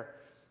business there.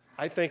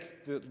 I think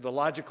the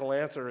logical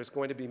answer is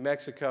going to be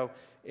Mexico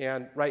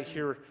and right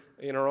here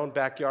in our own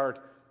backyard.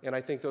 And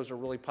I think those are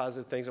really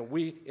positive things. And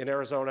we in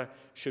Arizona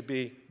should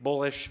be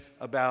bullish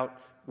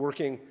about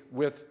working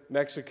with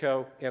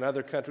Mexico and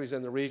other countries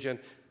in the region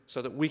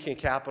so that we can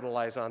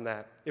capitalize on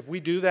that. If we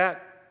do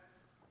that,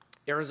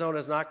 Arizona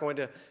is not going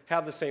to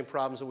have the same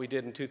problems that we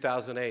did in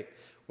 2008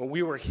 when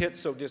we were hit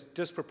so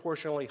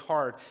disproportionately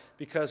hard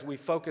because we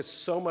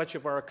focused so much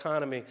of our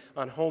economy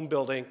on home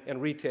building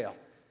and retail.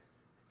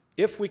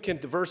 If we can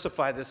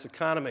diversify this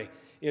economy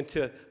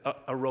into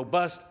a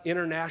robust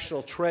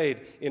international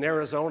trade in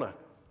Arizona,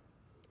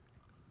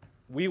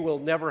 we will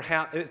never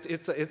have,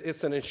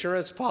 it's an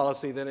insurance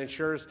policy that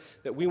ensures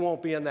that we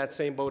won't be in that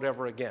same boat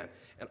ever again.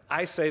 And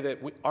I say that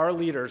our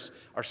leaders,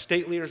 our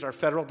state leaders, our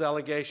federal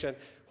delegation,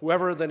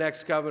 whoever the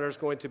next governor is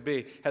going to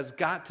be, has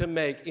got to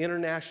make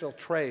international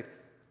trade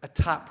a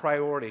top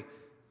priority.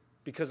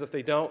 Because if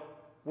they don't,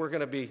 we're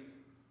going to be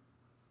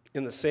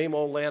in the same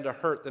old land of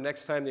hurt the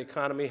next time the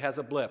economy has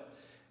a blip.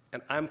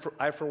 And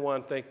I, for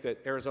one, think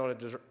that Arizona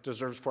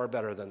deserves far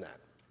better than that.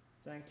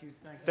 Thank you.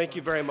 Thank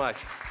you very much.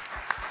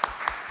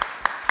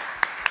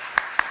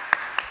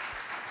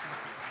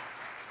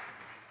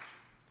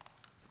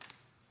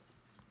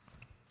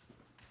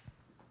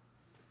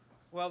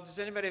 Well, does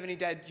anybody have any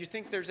doubt? Do you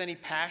think there's any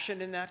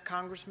passion in that,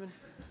 Congressman?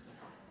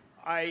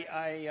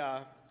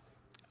 I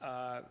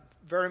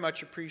very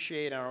much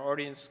appreciate, and our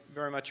audience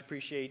very much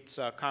appreciates,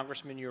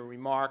 Congressman, your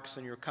remarks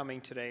and your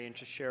coming today and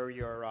to share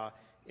your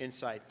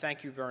insight.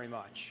 Thank you very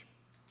much.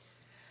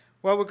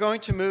 Well, we're going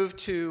to move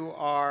to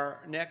our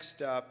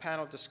next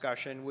panel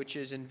discussion, which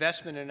is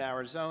investment in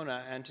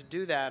Arizona. And to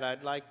do that,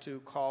 I'd like to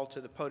call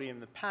to the podium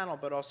the panel,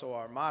 but also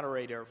our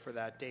moderator for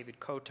that, David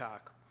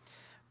Kotak.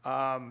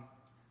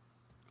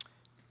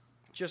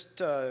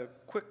 Just a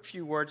quick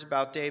few words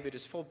about David.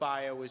 His full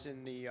bio is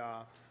in the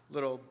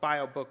little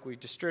bio book we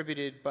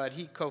distributed, but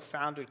he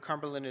co-founded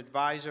Cumberland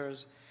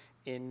Advisors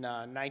in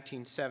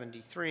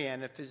 1973.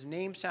 And if his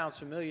name sounds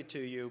familiar to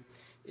you,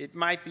 it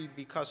might be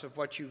because of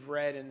what you've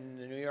read in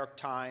the New York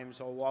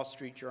Times or Wall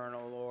Street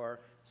Journal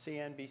or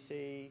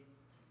CNBC,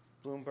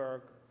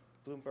 Bloomberg,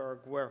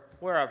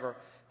 wherever.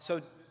 So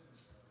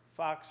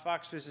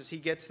Fox Business, he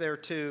gets there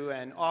too,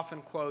 and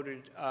often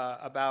quoted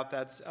about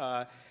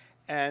that.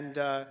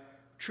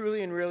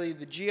 Truly and really,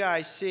 the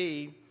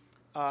GIC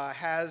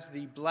has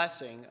the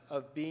blessing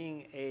of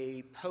being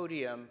a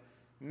podium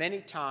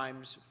many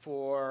times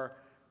for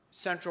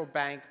central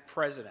bank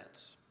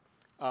presidents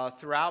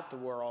throughout the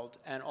world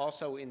and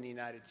also in the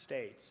United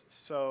States.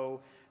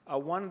 So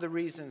one of the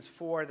reasons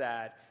for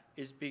that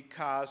is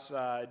because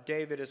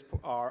David, is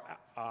our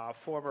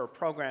former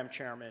program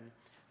chairman,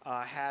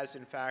 has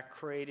in fact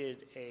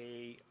created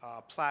a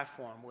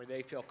platform where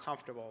they feel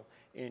comfortable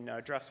in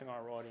addressing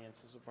our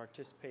audiences and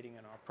participating in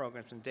our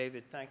programs. And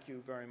David, thank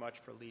you very much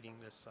for leading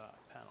this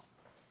panel.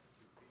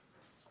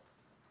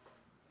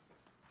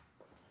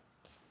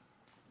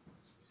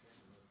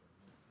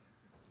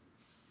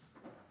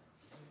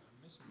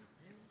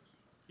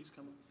 He's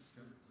coming.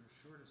 We're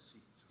short of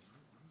seats, so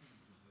I'm going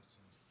to do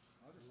this.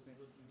 I'll just stand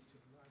with me to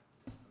the right.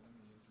 Let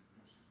me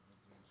introduce you.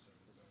 We'll do some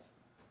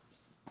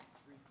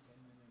 3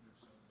 10-minute or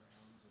so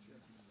rounds and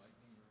maybe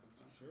lightning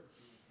rounds. Sure.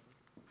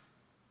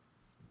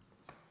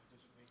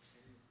 Just make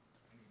sure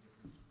any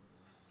difference.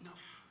 No.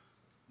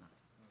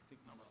 I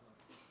think no.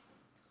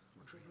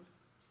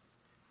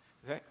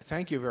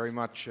 Thank you very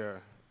much,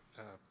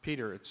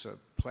 Peter. It's a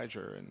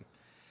pleasure. And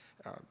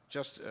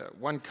just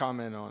one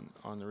comment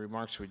on the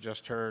remarks we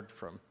just heard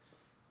from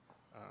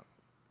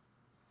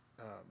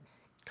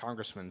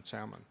Congressman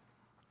Salmon.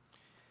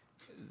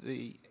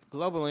 The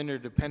Global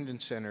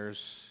Interdependence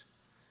Center's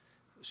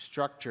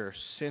structure,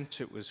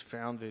 since it was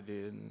founded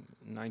in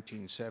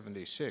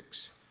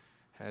 1976,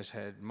 has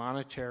had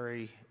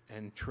monetary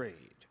and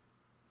trade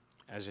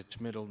as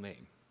its middle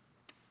name.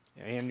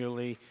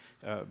 Annually,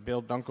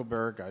 Bill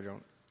Dunkelberg,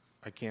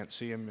 I can't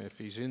see him if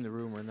he's in the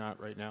room or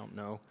not right now,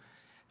 no.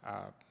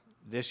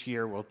 This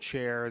year will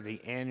chair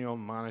the annual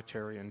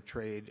Monetary and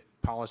Trade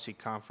Policy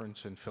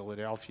Conference in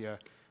Philadelphia.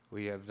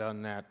 We have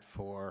done that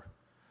for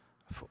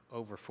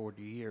over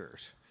 40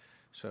 years.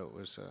 So it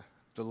was a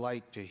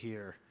delight to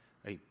hear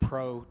a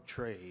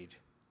pro-trade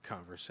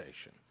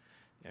conversation.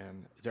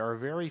 And there are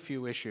very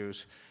few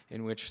issues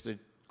in which the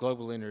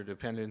Global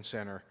Interdependence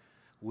Center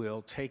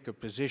will take a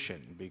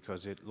position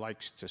because it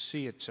likes to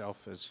see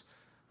itself as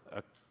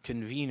a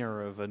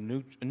convener of a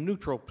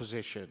neutral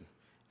position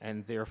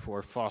and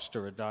therefore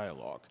foster a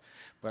dialogue.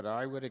 But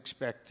I would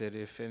expect that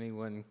if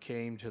anyone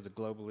came to the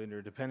Global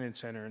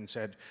Interdependence Center and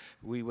said,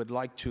 we would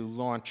like to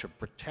launch a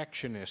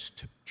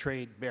protectionist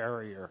trade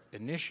barrier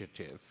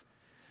initiative,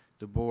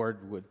 the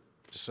board would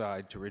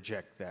decide to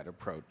reject that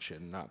approach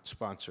and not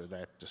sponsor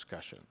that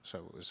discussion.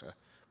 So it was a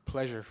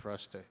pleasure for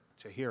us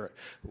to hear it.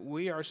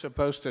 We are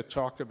supposed to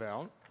talk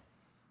about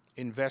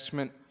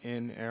investment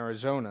in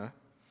Arizona,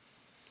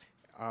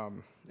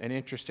 an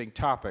interesting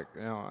topic.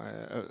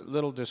 A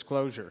little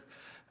disclosure.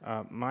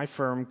 My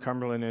firm,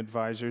 Cumberland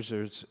Advisors,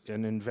 is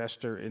an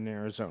investor in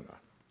Arizona.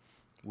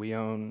 We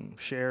own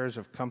shares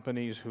of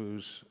companies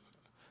who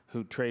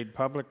trade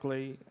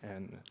publicly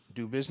and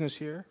do business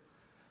here,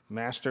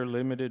 master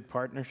limited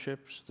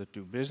partnerships that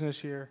do business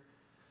here,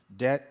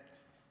 debt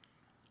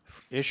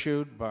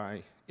issued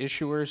by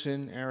issuers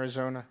in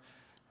Arizona,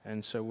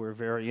 and so we're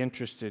very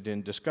interested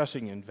in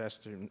discussing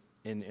investing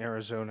in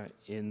Arizona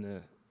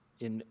in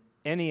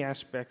any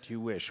aspect you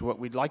wish. What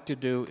we'd like to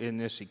do in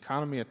this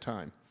economy of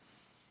time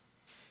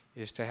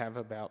is to have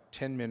about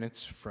 10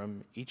 minutes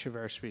from each of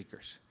our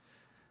speakers,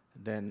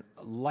 then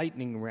a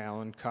lightning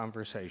round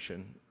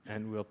conversation,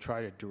 and we'll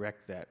try to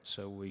direct that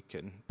so we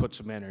can put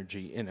some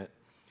energy in it.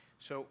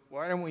 So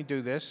why don't we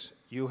do this?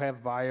 You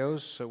have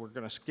bios, so we're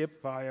going to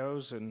skip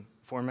bios and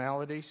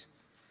formalities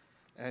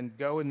and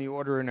go in the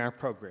order in our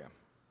program.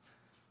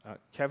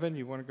 Kevin,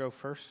 you want to go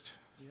first?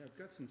 Yeah, I've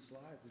got some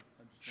slides.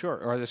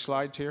 Sure. Are the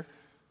slides here?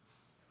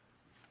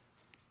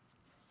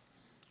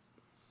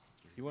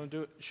 You want to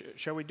do it?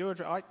 Shall we do it?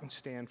 I can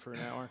stand for an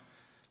hour,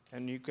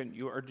 and you can.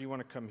 Or do you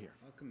want to come here?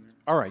 I'll come in.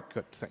 All right.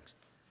 Good. Thanks.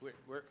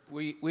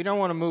 We don't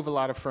want to move a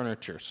lot of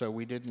furniture, so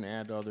we didn't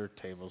add other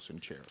tables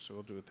and chairs. So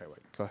we'll do it that way.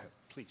 Go ahead,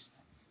 please.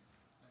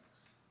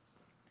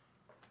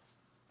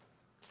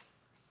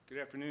 Good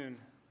afternoon.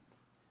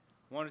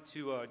 Wanted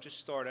to just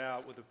start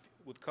out with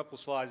a couple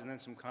slides and then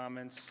some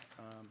comments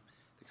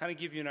to kind of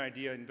give you an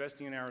idea,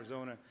 investing in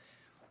Arizona,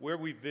 where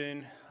we've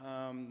been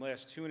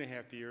last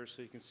 2.5 years,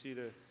 so you can see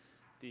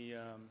the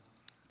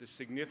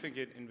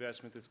significant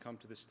investment that's come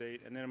to the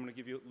state, and then I'm going to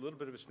give you a little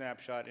bit of a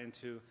snapshot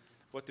into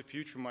what the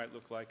future might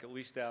look like, at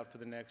least out for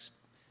the next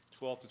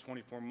 12 to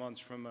 24 months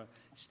from a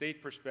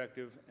state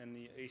perspective and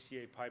the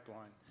ACA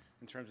pipeline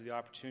in terms of the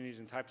opportunities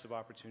and types of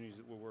opportunities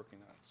that we're working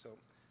on. So.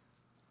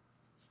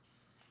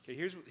 Okay,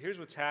 here's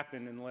what's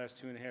happened in the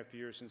last 2.5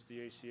 years since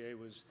the ACA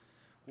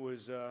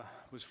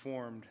was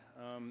formed.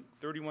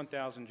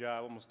 31,000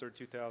 jobs, almost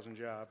 32,000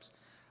 jobs,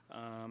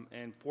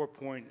 and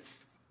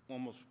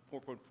almost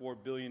 $4.4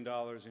 billion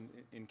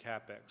in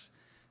CapEx.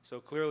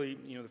 So clearly,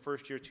 the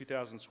first year,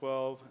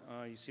 2012,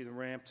 you see the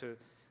ramp to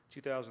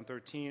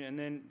 2013, and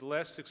then the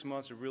last 6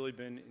 months have really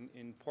been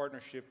in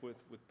partnership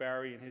with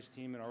Barry and his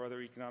team and our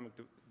other economic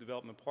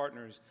development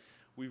partners.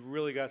 We've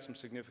really got some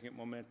significant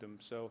momentum.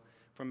 So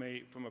from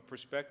a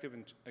perspective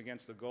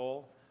against the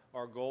goal,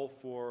 our goal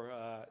for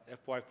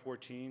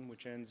FY14,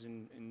 which ends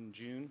in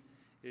June,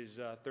 is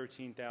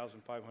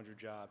 13,500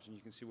 jobs, and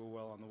you can see we're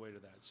well on the way to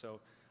that. So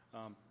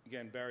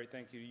again, Barry,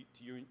 thank you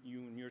to you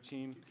and your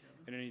team,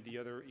 and any of the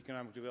other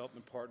economic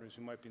development partners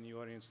who might be in the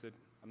audience that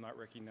I'm not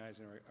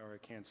recognizing or I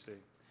can't see.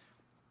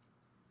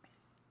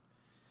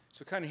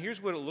 So kind of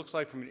here's what it looks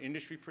like from an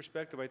industry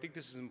perspective. I think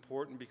this is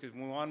important because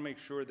we want to make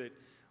sure that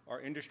our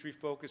industry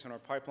focus and our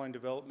pipeline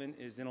development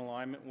is in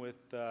alignment with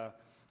the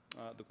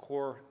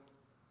core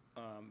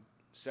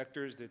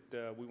sectors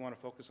that we want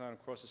to focus on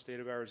across the state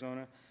of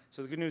Arizona.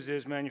 So the good news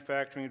is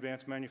manufacturing,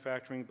 advanced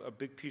manufacturing, a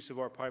big piece of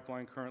our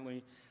pipeline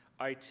currently,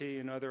 IT,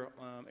 another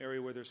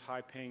area where there's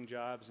high-paying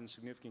jobs and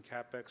significant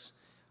CapEx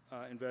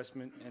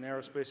investment, and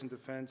aerospace and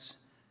defense,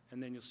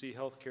 and then you'll see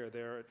healthcare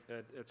there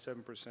at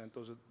 7%.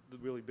 Those are the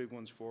really big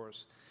ones for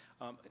us.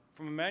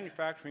 From a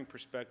manufacturing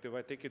perspective,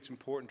 I think it's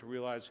important to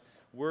realize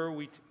where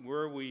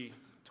are we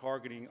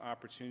targeting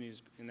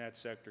opportunities in that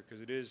sector,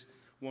 because it is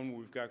one where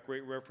we've got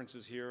great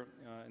references here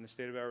in the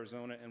state of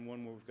Arizona, and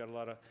one where we've got a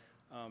lot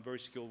of very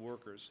skilled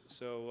workers.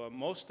 So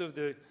most of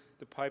the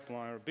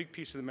pipeline, or a big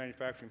piece of the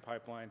manufacturing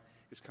pipeline,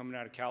 is coming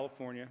out of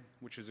California,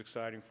 which is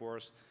exciting for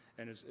us,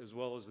 and as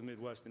well as the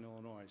Midwest and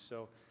Illinois.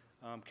 So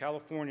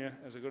California,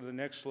 as I go to the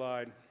next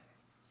slide,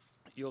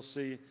 you'll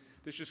see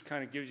this just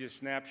kind of gives you a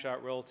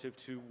snapshot relative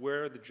to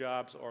where the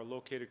jobs are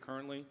located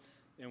currently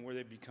and where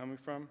they'd be coming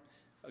from.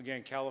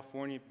 Again,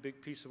 California,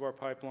 big piece of our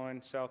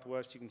pipeline.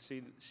 Southwest, you can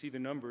see the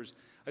numbers.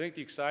 I think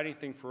the exciting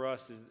thing for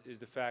us is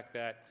the fact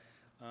that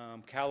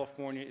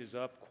California is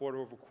up quarter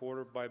over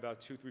quarter by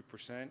about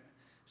 2-3%.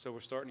 So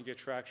we're starting to get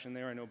traction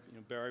there. I know,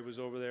 Barry was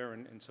over there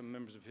and some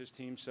members of his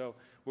team. So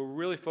we're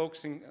really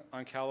focusing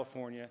on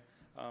California.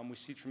 We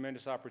see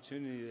tremendous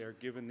opportunity there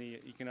given the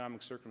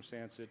economic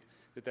circumstance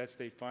that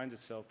state finds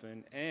itself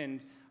in.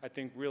 And I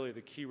think really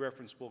the key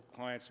referenceable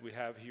clients we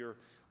have here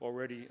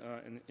already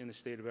in the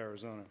state of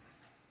Arizona.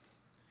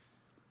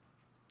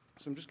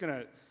 So I'm just going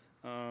to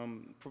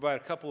provide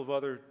a couple of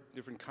other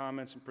different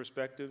comments and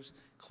perspectives.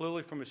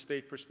 Clearly from a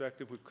state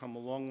perspective, we've come a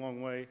long,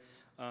 long way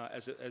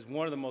as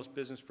one of the most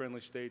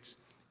business-friendly states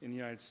in the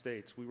United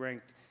States. We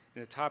ranked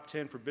in the top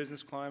 10 for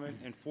business climate,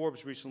 and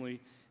Forbes recently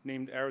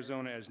named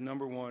Arizona as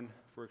 #1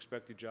 for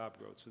expected job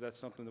growth. So that's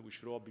something that we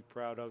should all be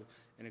proud of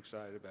and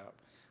excited about.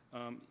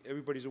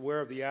 Everybody's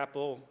aware of the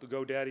Apple, the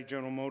GoDaddy,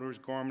 General Motors,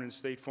 Garmin, and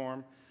State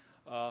Farm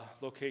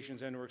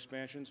locations and/or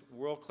expansions,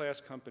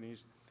 world-class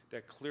companies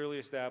that clearly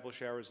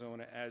establish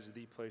Arizona as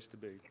the place to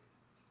be.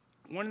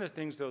 One of the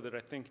things, though, that I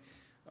think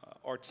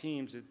our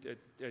teams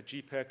at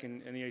GPEC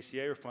and the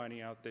ACA are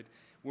finding out that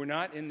we're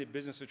not in the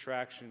business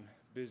attraction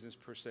business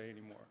per se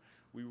anymore.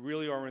 we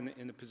really are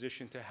in the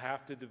position to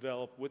have to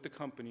develop with the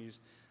companies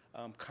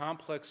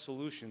complex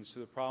solutions to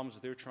the problems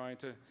that they're trying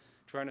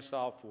to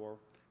solve for,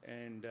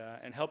 and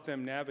help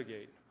them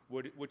navigate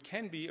what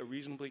can be a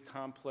reasonably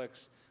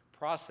complex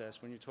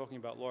process when you're talking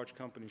about large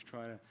companies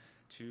trying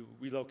to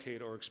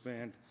relocate or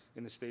expand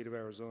in the state of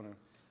Arizona.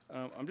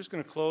 I'm just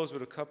going to close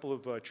with a couple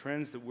of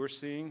trends that we're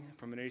seeing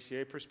from an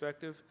ACA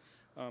perspective.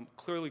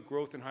 Clearly,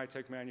 growth in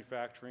high-tech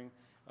manufacturing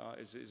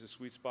is a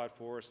sweet spot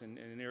for us, and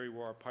an area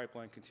where our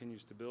pipeline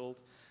continues to build.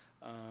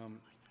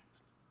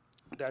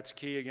 That's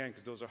key, again,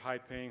 because those are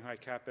high-paying, high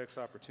CapEx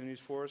opportunities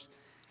for us.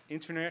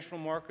 International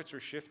markets are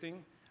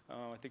shifting.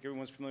 I think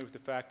everyone's familiar with the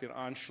fact that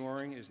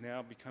onshoring is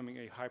now becoming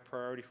a high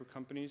priority for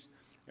companies,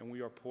 and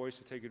we are poised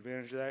to take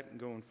advantage of that and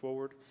going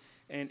forward.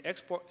 And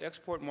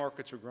export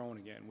markets are growing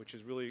again, which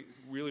is really,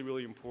 really,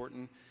 really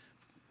important.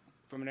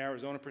 From an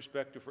Arizona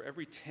perspective, for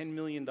every $10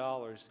 million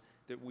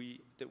that we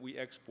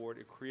export,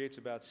 it creates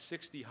about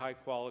 60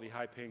 high-quality,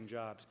 high-paying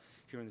jobs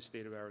here in the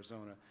state of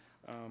Arizona.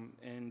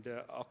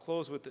 I'll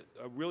close with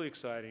a really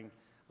exciting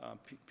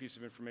piece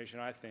of information,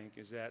 I think,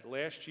 is that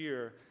last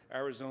year,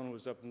 Arizona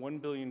was up $1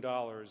 billion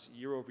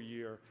year over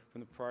year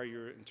from the prior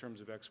year in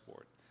terms of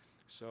export.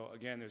 So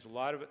again, there's a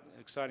lot of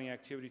exciting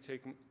activity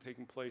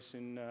taking place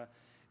in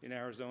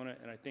Arizona,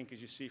 and I think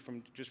as you see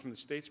just from the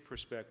state's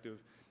perspective,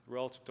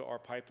 relative to our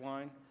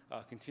pipeline,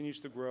 continues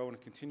to grow, and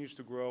it continues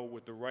to grow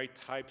with the right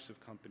types of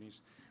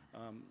companies.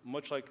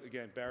 Much like,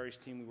 again, Barry's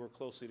team, we work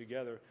closely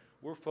together.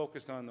 We're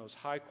focused on those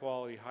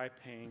high-quality,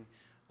 high-paying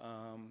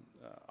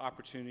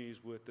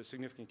opportunities with the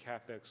significant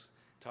CapEx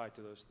tied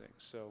to those things.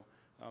 So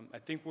I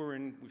think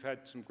we've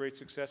had some great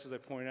successes, I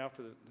pointed out,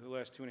 for the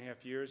last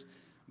 2.5 years,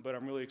 but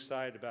I'm really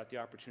excited about the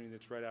opportunity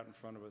that's right out in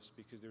front of us,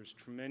 because there's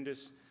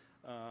tremendous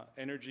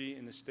energy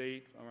in the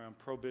state around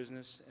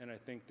pro-business, and I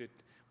think that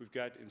we've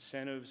got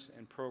incentives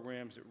and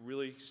programs that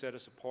really set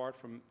us apart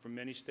from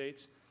many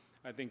states.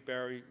 I think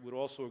Barry would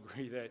also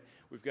agree that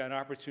we've got an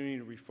opportunity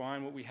to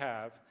refine what we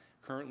have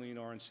currently in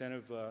our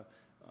incentive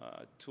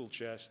tool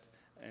chest,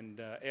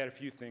 and add a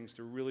few things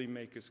to really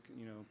make us,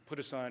 put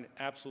us on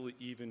absolutely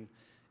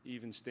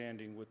even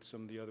standing with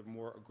some of the other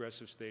more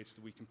aggressive states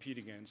that we compete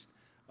against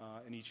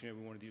in each and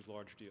every one of these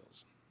large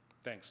deals.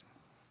 Thanks.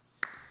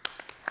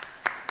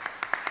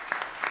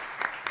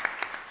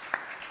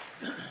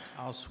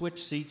 I'll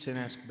switch seats and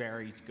ask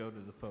Barry to go to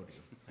the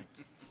podium. Thank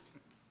you.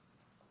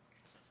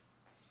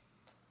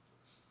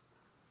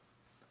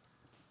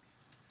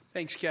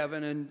 Thanks,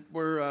 Kevin. And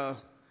we're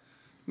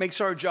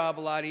makes our job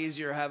a lot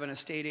easier having a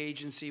state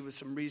agency with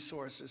some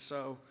resources.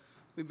 So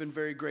we've been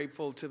very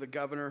grateful to the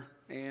governor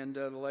and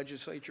the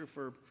legislature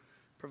for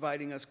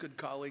providing us good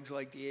colleagues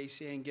like the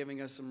ACA and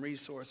giving us some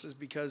resources,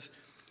 because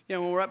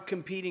when we're up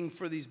competing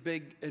for these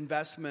big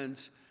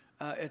investments,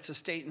 it's a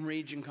state and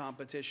region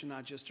competition,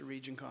 not just a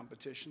region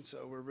competition.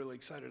 So we're really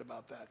excited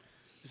about that.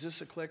 Is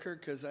this a clicker?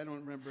 Because I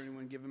don't remember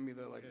anyone giving me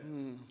the One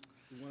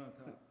on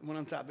top. One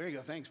on top. There you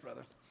go. Thanks,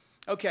 brother.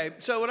 Okay,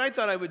 so what I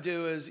thought I would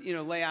do is,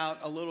 lay out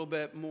a little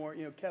bit more.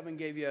 Kevin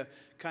gave you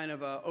kind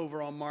of an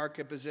overall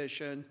market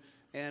position,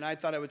 and I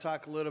thought I would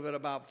talk a little bit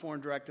about foreign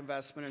direct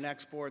investment and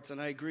exports, and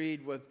I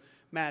agreed with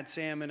Matt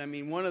Salmon. I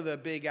mean, one of the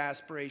big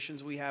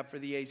aspirations we have for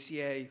the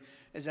ACA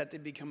is that they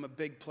become a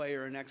big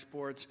player in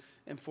exports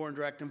and foreign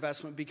direct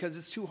investment, because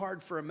it's too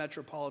hard for a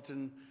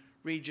metropolitan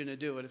region to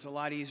do it. It's a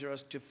lot easier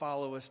to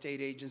follow a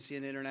state agency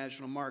in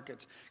international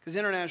markets, because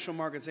international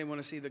markets, they want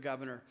to see the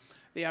governor.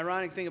 The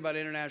ironic thing about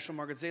international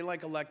markets, they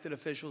like elected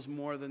officials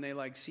more than they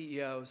like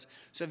CEOs.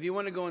 So if you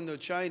want to go into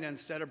China,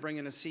 instead of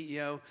bringing a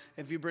CEO,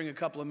 if you bring a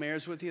couple of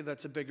mayors with you,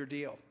 that's a bigger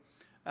deal.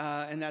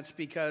 And that's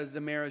because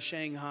the mayor of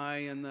Shanghai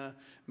and the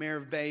mayor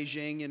of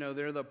Beijing,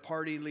 they're the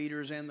party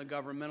leaders and the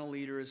governmental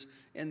leaders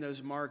in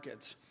those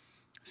markets.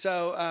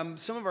 So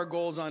some of our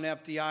goals on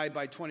FDI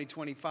by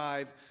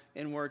 2025,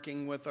 in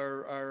working with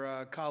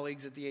our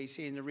colleagues at the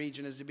ACA in the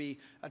region, is to be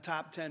a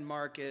top 10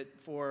 market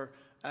for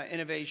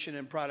innovation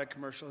and product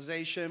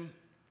commercialization.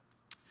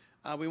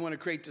 We want to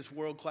create this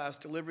world-class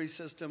delivery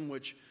system,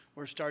 which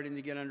we're starting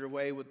to get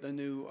underway with the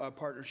new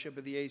partnership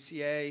with the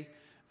ACA.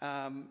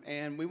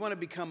 And we want to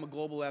become a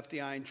global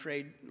FDI and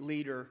trade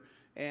leader.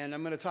 And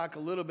I'm going to talk a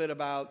little bit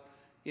about,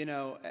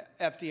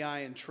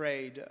 FDI and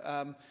trade.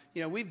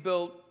 We've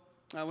built,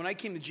 when I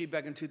came to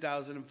GBEC in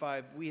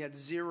 2005, we had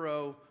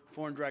zero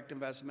foreign direct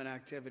investment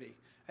activity.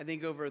 I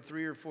think over a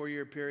 3 or 4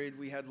 year period,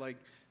 we had like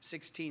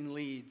 16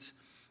 leads.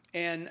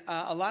 And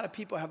a lot of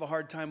people have a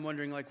hard time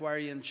wondering, like, why are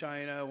you in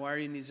China? Why are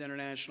you in these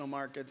international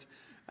markets?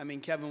 I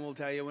mean, Kevin will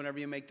tell you, whenever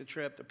you make the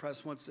trip, the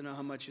press wants to know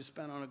how much you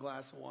spent on a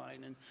glass of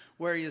wine and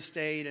where you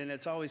stayed. And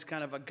it's always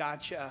kind of a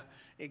gotcha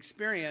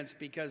experience,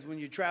 because when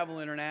you travel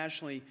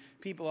internationally,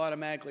 people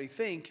automatically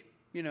think,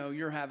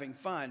 you're having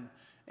fun.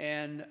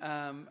 And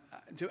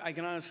I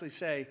can honestly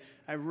say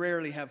I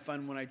rarely have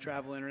fun when I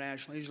travel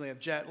internationally. I usually have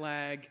jet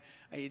lag.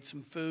 I eat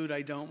some food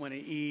I don't want to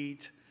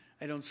eat.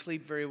 I don't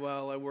sleep very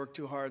well. I work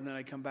too hard, and then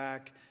I come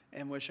back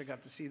and wish I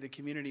got to see the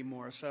community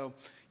more. So,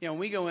 when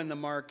we go in the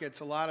markets,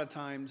 a lot of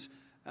times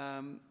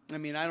I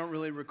mean, I don't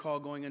really recall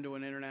going into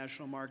an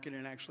international market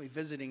and actually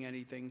visiting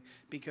anything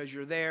because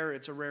you're there,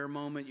 it's a rare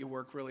moment, you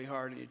work really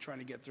hard, and you're trying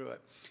to get through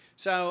it.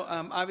 So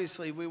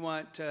obviously, we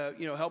want to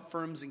help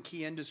firms in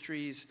key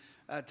industries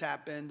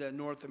tap into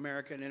North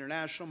America and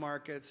international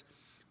markets.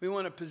 We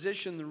want to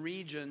position the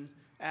region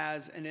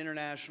as an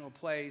international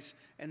place,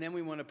 and then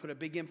we want to put a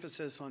big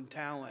emphasis on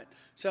talent.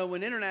 So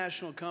when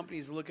international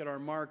companies look at our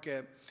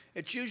market,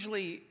 it's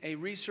usually a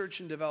research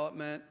and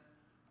development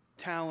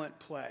talent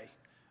play.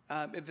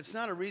 If it's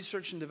not a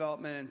research and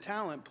development and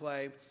talent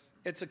play,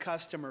 it's a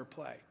customer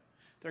play.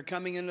 They're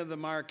coming into the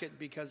market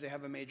because they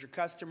have a major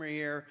customer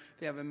here,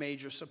 they have a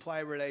major supply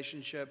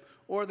relationship,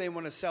 or they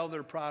want to sell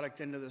their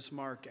product into this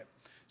market.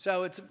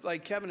 So it's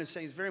like Kevin is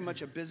saying, it's very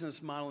much a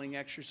business modeling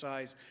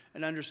exercise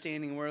and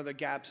understanding where are the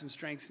gaps and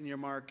strengths in your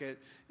market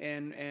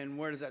and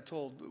where does that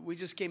toll. We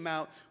just came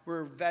out,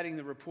 we're vetting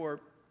the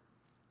report.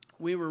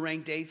 We were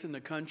ranked 8th in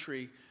the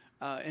country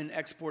in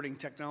exporting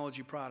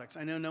technology products.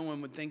 I know no one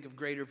would think of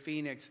Greater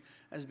Phoenix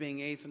as being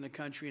 8th in the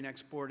country in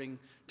exporting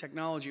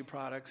technology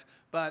products,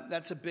 but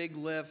that's a big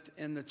lift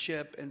in the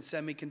chip and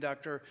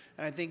semiconductor.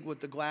 And I think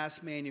with the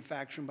glass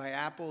manufacturing by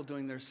Apple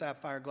doing their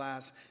sapphire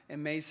glass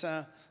in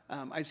Mesa,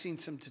 I've seen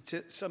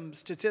some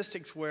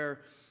statistics where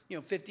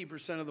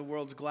 50% of the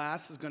world's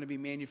glass is going to be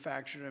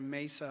manufactured in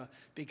Mesa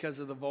because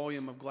of the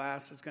volume of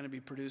glass that's going to be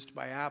produced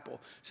by Apple.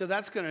 So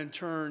that's going to in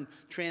turn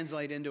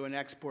translate into an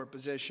export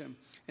position.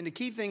 And the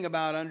key thing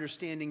about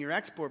understanding your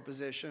export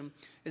position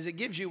is it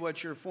gives you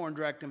what your foreign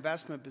direct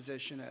investment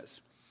position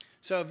is.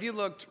 So if you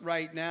looked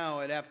right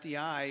now at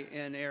FDI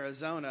in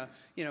Arizona,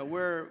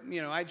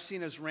 I've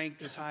seen us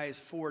ranked as high as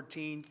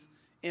 14th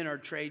in our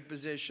trade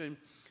position,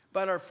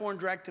 but our foreign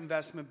direct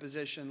investment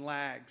position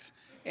lags.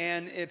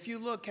 And if you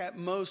look at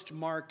most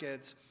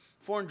markets,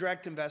 foreign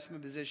direct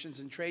investment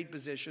positions and trade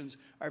positions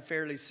are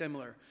fairly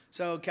similar.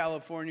 So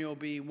California will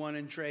be 1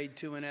 in trade,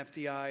 2 in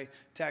FDI.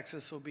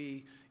 Texas will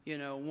be 1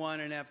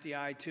 in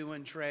FDI, 2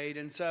 in trade.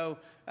 And so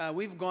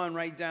we've gone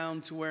right down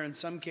to where in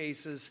some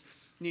cases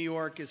New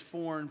York is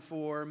 4 and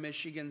 4,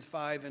 Michigan's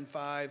 5 and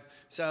 5.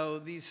 So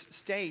these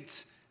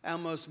states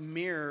almost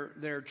mirror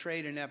their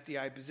trade and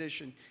FDI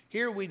position.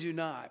 Here we do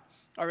not.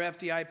 Our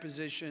FDI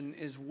position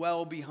is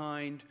well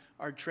behind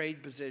our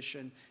trade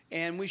position,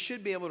 and we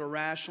should be able to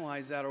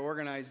rationalize that or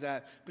organize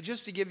that. But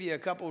just to give you a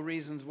couple of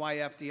reasons why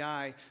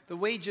FDI, the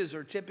wages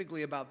are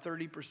typically about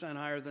 30%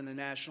 higher than the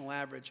national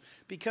average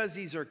because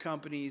these are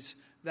companies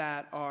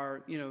that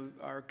are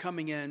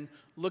coming in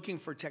looking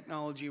for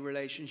technology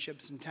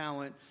relationships and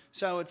talent.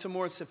 So it's a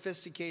more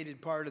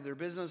sophisticated part of their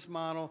business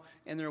model,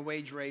 and their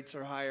wage rates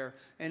are higher.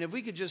 And if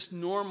we could just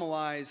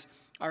normalize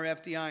our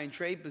FDI and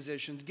trade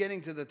positions, getting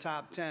to the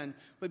top 10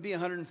 would be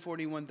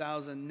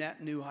 141,000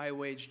 net new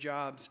high-wage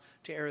jobs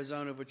to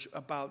Arizona, which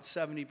about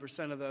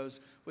 70% of those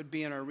would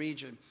be in our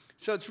region.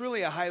 So it's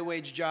really a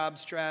high-wage job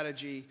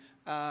strategy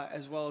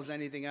as well as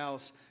anything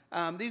else.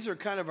 These are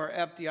kind of our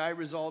FDI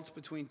results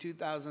between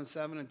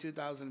 2007 and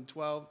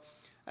 2012.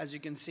 As you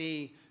can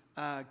see,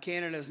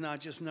 Canada is not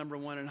just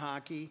 #1 in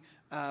hockey,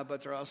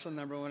 but they're also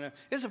 #1.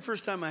 This is the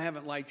first time I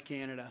haven't liked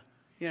Canada.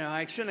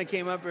 I shouldn't have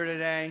came up here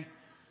today.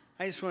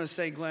 I just want to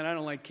say, Glenn, I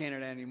don't like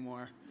Canada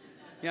anymore.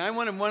 I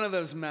wanted one of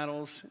those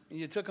medals, and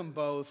you took them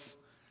both,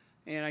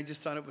 and I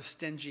just thought it was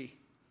stingy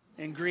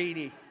and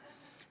greedy.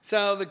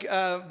 So,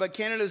 but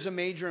Canada's a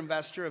major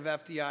investor of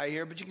FDI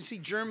here, but you can see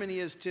Germany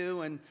is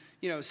too, and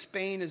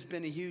Spain has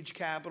been a huge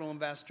capital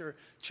investor.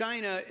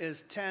 China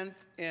is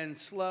 10th and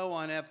slow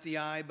on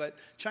FDI, but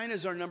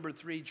China's our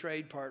 #3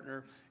 trade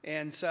partner,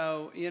 and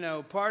so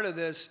part of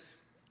this,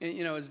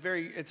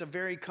 it's a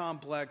very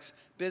complex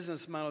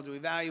business model to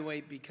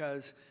evaluate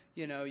because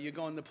you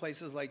go into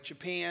places like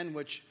Japan,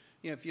 which,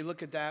 if you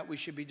look at that, we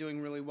should be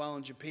doing really well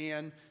in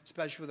Japan,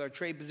 especially with our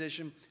trade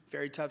position.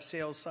 Very tough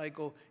sales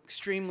cycle,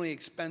 extremely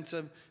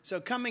expensive. So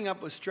coming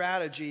up with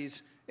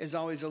strategies is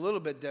always a little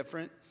bit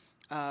different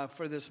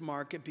for this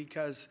market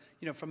because,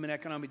 from an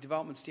economic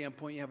development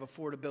standpoint, you have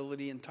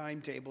affordability and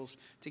timetables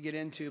to get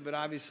into. But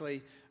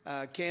obviously,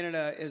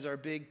 Canada is our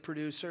big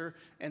producer,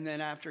 and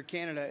then after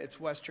Canada, it's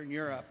Western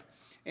Europe.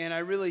 And I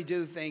really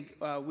do think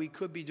we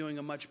could be doing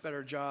a much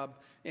better job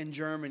in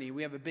Germany.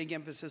 We have a big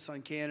emphasis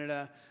on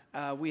Canada.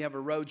 We have a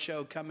road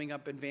show coming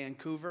up in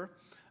Vancouver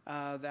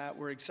that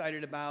we're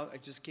excited about. I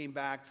just came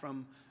back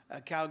from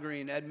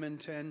Calgary and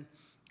Edmonton.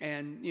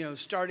 And,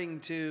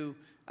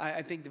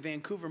 I think the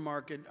Vancouver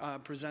market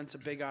presents a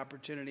big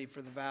opportunity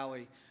for the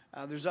Valley.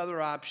 There's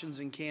other options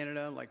in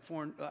Canada, like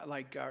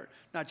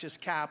not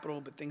just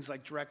capital, but things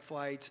like direct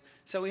flights.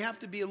 So we have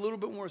to be a little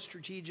bit more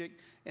strategic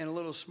and a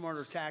little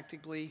smarter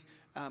tactically.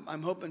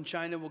 I'm hoping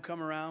China will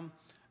come around.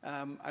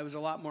 I was a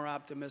lot more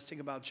optimistic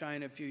about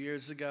China a few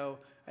years ago.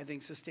 I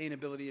think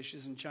sustainability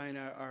issues in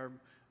China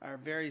are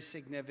very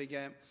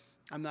significant.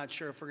 I'm not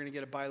sure if we're going to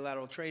get a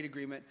bilateral trade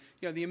agreement.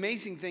 The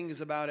amazing thing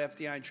is about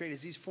FDI and trade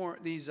is these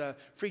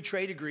free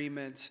trade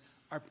agreements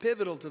are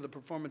pivotal to the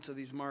performance of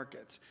these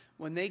markets.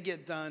 When they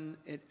get done,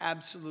 it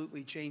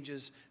absolutely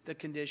changes the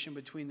condition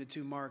between the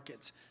two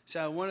markets.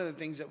 So one of the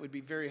things that would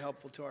be very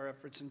helpful to our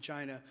efforts in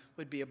China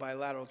would be a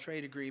bilateral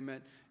trade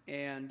agreement.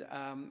 And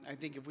I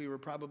think if we were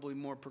probably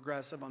more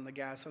progressive on the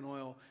gas and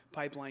oil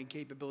pipeline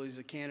capabilities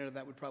of Canada,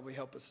 that would probably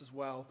help us as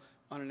well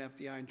on an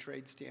FDI and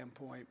trade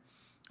standpoint.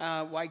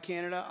 Why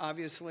Canada?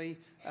 Obviously,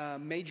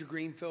 major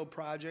greenfield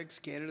projects.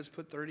 Canada's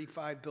put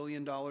 $35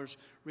 billion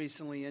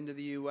recently into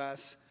the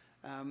U.S.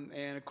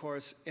 And of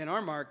course, in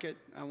our market,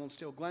 I won't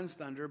steal Glenn's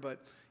thunder, but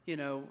you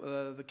know,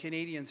 the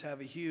Canadians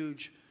have a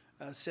huge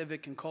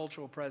civic and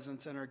cultural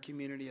presence in our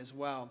community as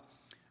well.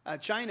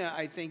 China,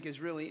 I think, is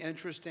really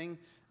interesting.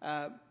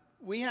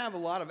 We have a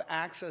lot of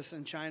access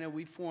in China.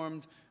 We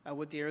formed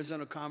with the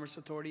Arizona Commerce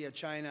Authority a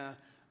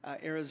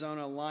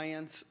China-Arizona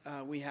Alliance.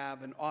 We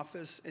have an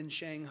office in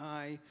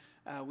Shanghai.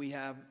 We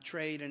have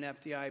trade and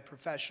FDI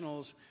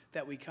professionals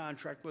that we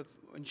contract with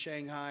in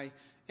Shanghai.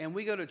 And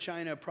we go to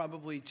China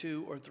probably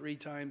 2 or 3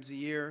 times a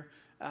year.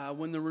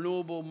 When the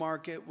renewable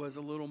market was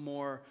a little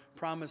more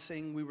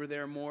promising, we were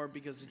there more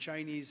because the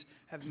Chinese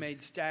have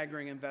made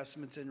staggering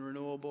investments in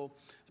renewable.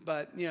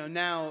 But you know,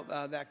 now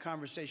that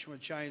conversation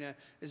with China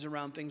is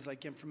around things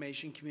like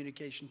information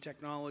communication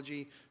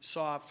technology,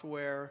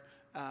 software,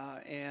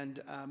 and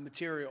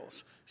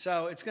materials.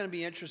 So it's going to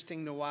be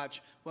interesting to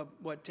watch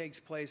what takes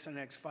place in the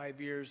next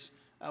 5 years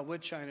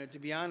with China. To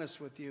be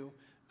honest with you,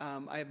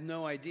 I have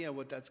no idea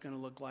what that's going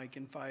to look like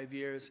in 5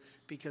 years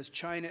because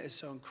China is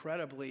so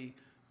incredibly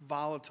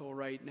volatile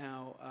right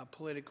now,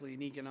 politically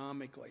and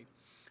economically.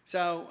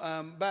 So,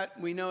 but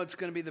we know it's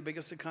going to be the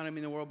biggest economy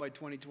in the world by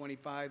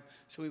 2025,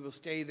 so we will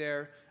stay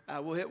there.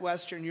 We'll hit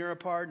Western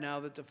Europe hard now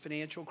that the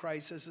financial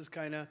crisis is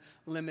kind of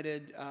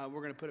limited.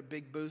 We're going to put a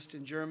big boost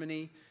in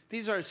Germany.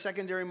 These are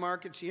secondary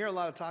markets. You hear a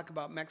lot of talk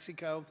about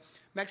Mexico.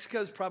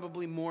 Mexico is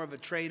probably more of a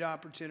trade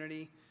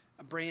opportunity,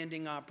 a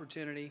branding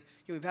opportunity. You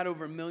know, we've had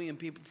over 1 million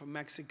people from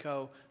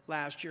Mexico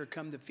last year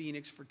come to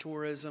Phoenix for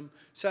tourism.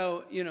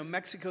 So, you know,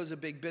 Mexico's a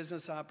big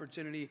business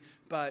opportunity,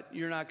 but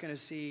you're not going to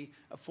see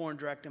a foreign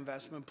direct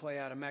investment play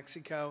out of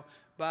Mexico.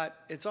 But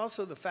it's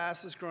also the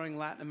fastest growing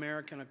Latin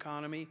American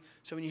economy.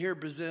 So when you hear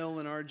Brazil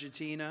and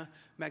Argentina,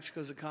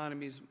 Mexico's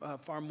economy is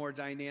far more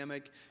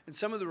dynamic. And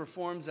some of the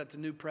reforms that the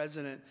new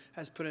president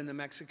has put into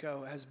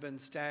Mexico has been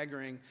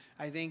staggering.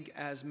 I think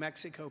as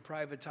Mexico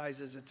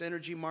privatizes its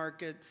energy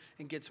market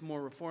and gets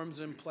more reforms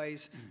in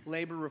place,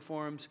 labor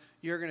reforms,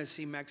 you're going to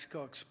see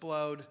Mexico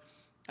explode.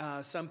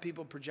 Some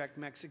people project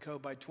Mexico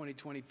by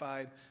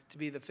 2025 to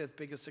be the 5th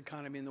biggest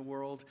economy in the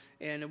world,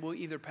 and it will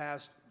either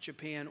pass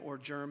Japan or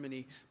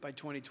Germany by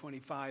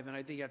 2025. And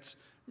I think that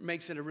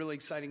makes it a really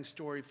exciting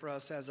story for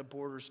us as a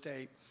border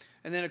state.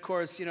 And then, of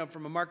course, you know,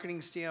 from a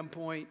marketing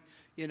standpoint,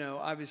 you know,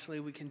 obviously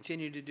we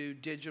continue to do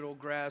digital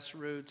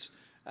grassroots.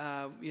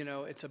 You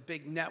know, it's a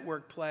big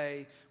network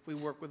play. We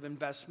work with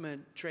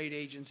investment trade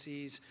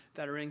agencies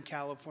that are in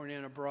California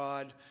and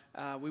abroad.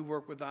 We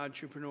work with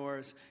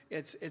entrepreneurs.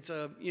 It's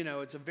a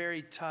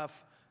very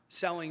tough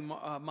selling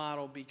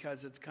model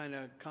because it's kind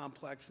of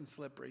complex and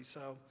slippery.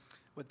 So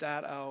with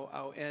that,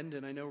 I'll end,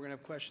 and I know we're going to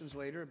have questions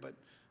later, but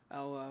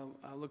I'll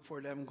look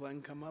forward to having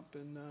Glenn come up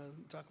and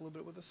talk a little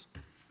bit with us.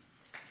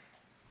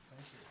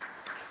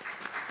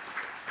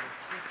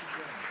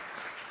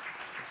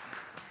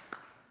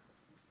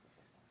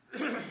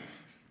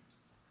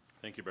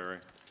 Thank you, Barry.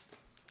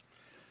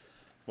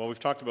 Well, we've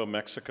talked about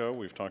Mexico.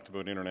 We've talked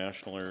about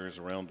international areas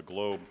around the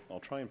globe. I'll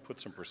try and put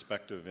some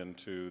perspective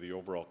into the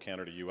overall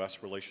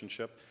Canada-U.S.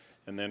 relationship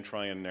and then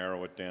try and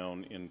narrow it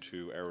down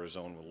into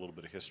Arizona with a little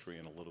bit of history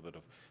and a little bit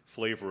of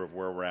flavor of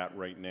where we're at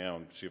right now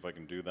and see if I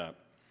can do that.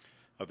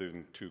 Other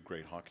than 2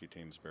 great hockey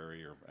teams, Barry,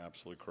 you're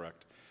absolutely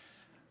correct.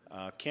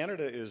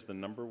 Canada is the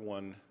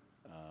 #1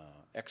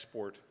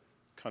 export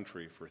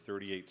country for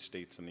 38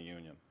 states in the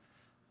Union.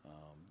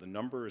 The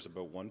number is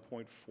about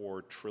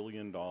 $1.4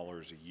 trillion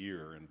a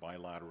year in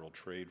bilateral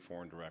trade,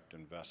 foreign direct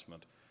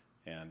investment,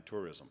 and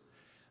tourism.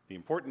 The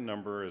important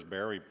number, as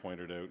Barry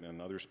pointed out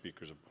and other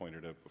speakers have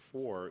pointed out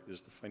before,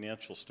 is the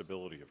financial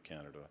stability of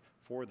Canada.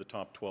 4 of the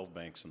top 12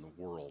 banks in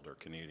the world are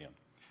Canadian.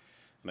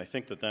 And I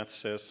think that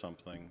says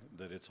something,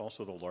 that it's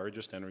also the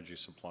largest energy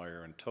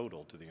supplier in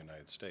total to the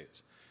United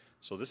States.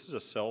 So this is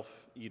a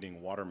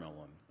self-eating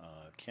watermelon.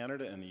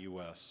 Canada and the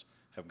U.S.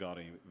 have got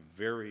a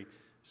very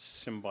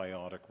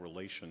symbiotic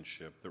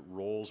relationship that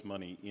rolls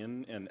money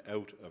in and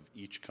out of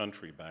each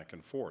country back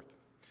and forth.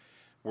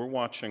 We're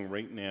watching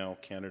right now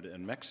Canada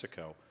and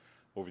Mexico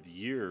over the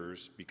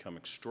years become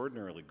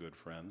extraordinarily good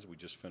friends. We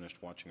just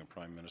finished watching a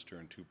prime minister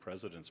and 2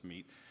 presidents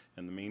meet,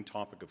 and the main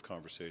topic of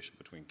conversation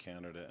between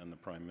Canada and the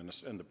prime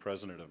minister and the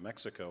president of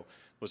Mexico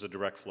was a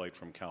direct flight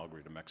from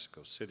Calgary to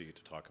Mexico City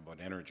to talk about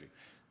energy.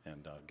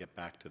 And get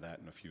back to that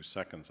in a few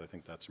seconds. I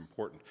think that's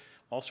important.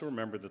 Also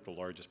remember that the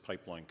largest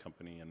pipeline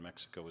company in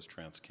Mexico is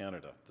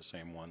TransCanada, the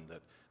same one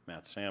that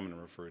Matt Salmon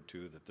referred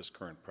to, that this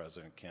current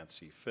president can't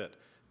see fit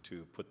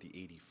to put the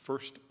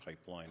 81st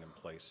pipeline in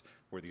place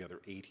where the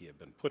other 80 have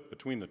been put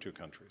between the 2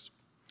 countries.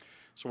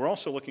 So we're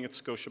also looking at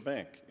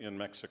Scotiabank in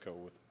Mexico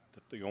with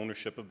the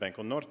ownership of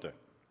Banco Norte.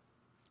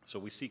 So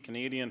we see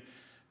Canadian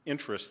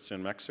interests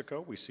in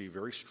Mexico. We see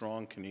very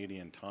strong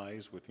Canadian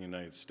ties with the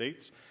United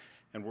States.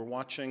 And we're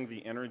watching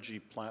the energy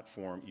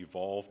platform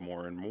evolve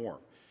more and more.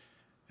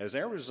 As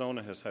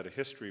Arizona has had a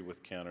history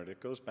with Canada, it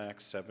goes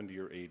back 70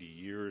 or 80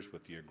 years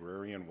with the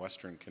agrarian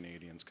Western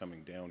Canadians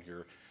coming down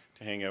here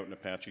to hang out in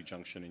Apache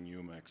Junction and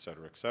Yuma, et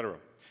cetera, et cetera.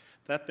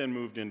 That then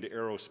moved into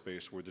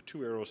aerospace, where the two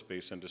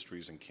aerospace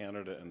industries in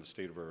Canada and the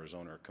state of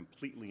Arizona are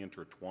completely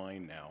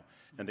intertwined now,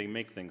 and they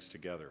make things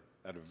together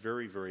at a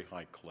very, very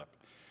high clip.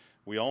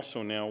 We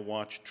also now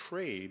watch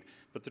trade,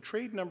 but the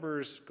trade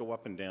numbers go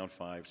up and down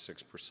 5%,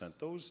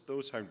 6%.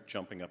 Those are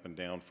jumping up and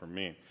down for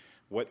me.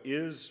 What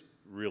is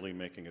really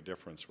making a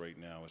difference right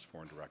now is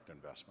foreign direct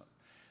investment.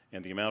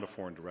 And the amount of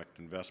foreign direct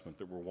investment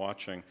that we're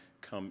watching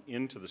come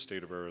into the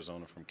state of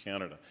Arizona from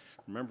Canada.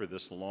 Remember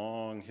this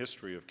long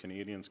history of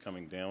Canadians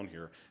coming down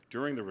here.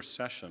 During the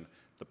recession,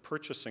 the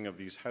purchasing of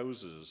these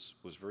houses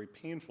was very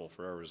painful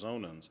for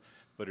Arizonans,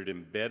 but it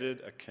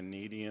embedded a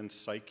Canadian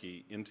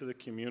psyche into the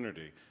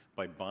community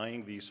by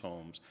buying these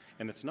homes.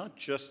 And it's not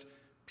just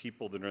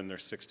people that are in their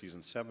 60s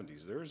and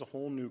 70s. There is a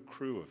whole new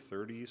crew of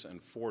 30s and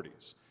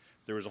 40s.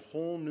 There is a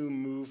whole new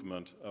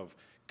movement of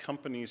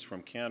companies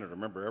from Canada.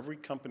 Remember, every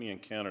company in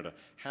Canada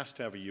has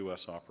to have a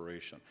U.S.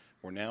 operation.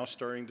 We're now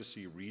starting to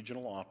see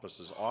regional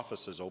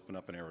offices open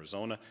up in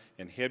Arizona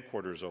and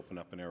headquarters open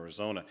up in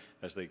Arizona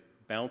as they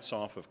bounce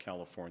off of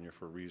California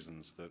for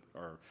reasons that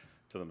are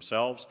to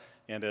themselves,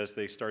 and as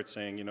they start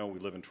saying, you know, we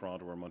live in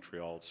Toronto or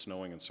Montreal, it's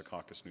snowing in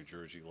Secaucus, New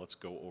Jersey, let's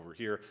go over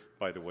here.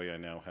 By the way, I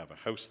now have a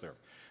house there.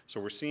 So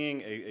we're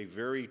seeing a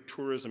very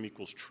tourism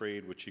equals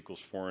trade, which equals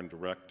foreign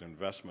direct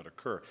investment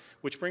occur,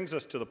 which brings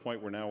us to the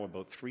point where now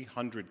about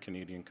 300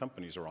 Canadian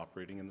companies are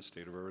operating in the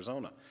state of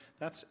Arizona.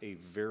 That's a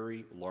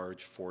very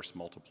large force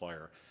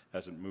multiplier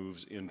as it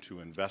moves into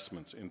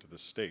investments into the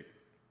state.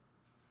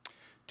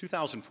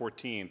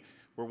 2014,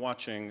 we're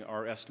watching,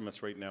 our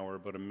estimates right now are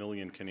about 1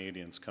 million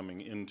Canadians coming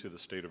into the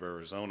state of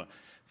Arizona.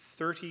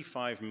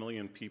 35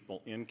 million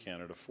people in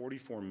Canada,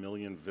 44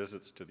 million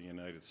visits to the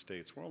United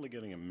States. We're only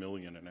getting 1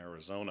 million in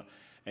Arizona.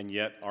 And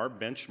yet our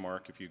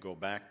benchmark, if you go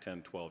back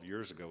 10, 12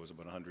 years ago, was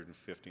about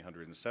 150,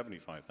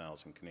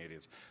 175,000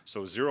 Canadians.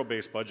 So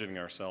zero-based budgeting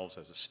ourselves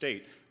as a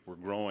state, we're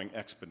growing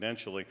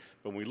exponentially.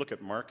 But when we look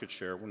at market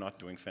share, we're not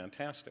doing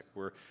fantastic.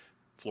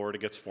 Florida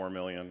gets 4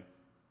 million.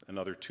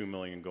 Another 2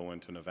 million go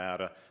into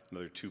Nevada,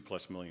 another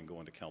 2+ million go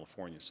into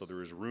California. So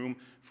there is room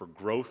for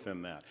growth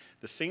in that.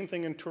 The same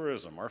thing in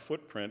tourism. Our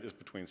footprint is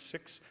between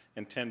 $6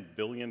 and $10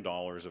 billion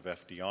of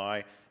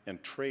FDI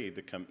and trade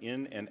that come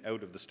in and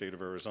out of the state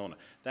of Arizona.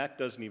 That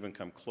doesn't even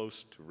come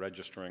close to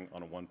registering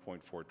on a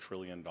 $1.4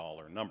 trillion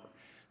number.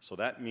 So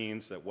that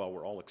means that while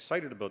we're all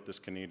excited about this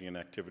Canadian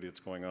activity that's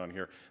going on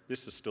here,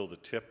 this is still the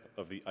tip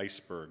of the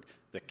iceberg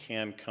that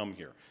can come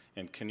here.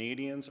 And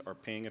Canadians are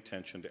paying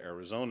attention to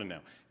Arizona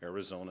now.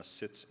 Arizona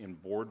sits in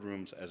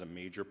boardrooms as a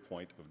major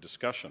point of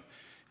discussion.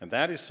 And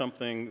that is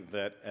something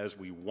that as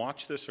we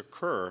watch this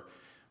occur,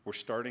 we're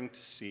starting to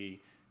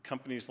see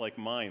companies like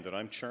mine, that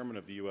I'm chairman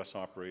of the U.S.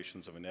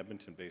 operations of an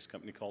Edmonton-based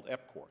company called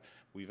EPCOR.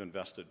 We've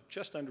invested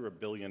just under $1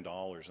 billion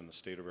in the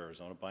state of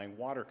Arizona buying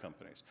water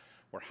companies.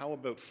 Or how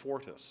about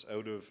Fortis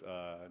out of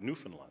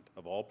Newfoundland,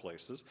 of all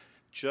places,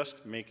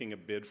 just making a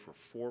bid for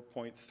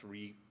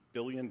 $4.3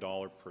 billion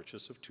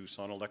purchase of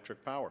Tucson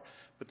Electric Power.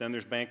 But then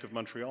there's Bank of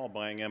Montreal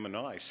buying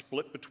M&I,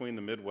 split between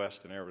the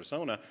Midwest and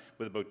Arizona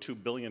with about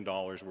 $2 billion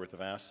worth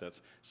of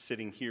assets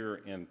sitting here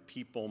in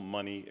people,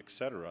 money, et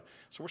cetera.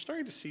 So we're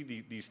starting to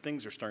see these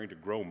things are starting to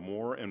grow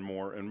more and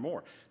more and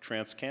more.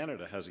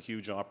 TransCanada has a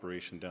huge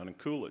operation down in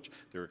Coolidge.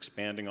 They're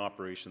expanding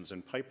operations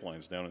in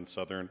pipelines down in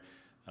southern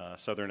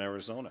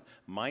Arizona.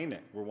 Mining,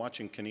 we're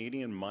watching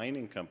Canadian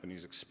mining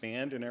companies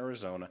expand in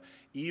Arizona,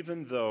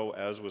 even though,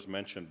 as was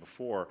mentioned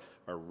before,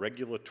 our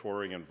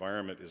regulatory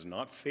environment is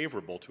not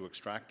favorable to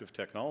extractive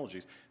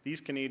technologies. These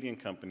Canadian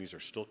companies are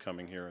still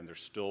coming here and they're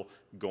still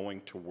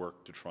going to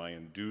work to try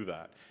and do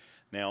that.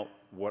 Now,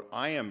 what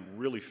I am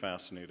really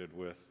fascinated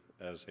with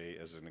as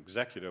an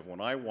executive,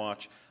 when I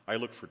watch, I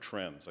look for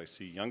trends. I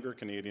see younger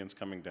Canadians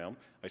coming down.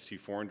 I see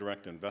foreign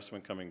direct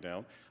investment coming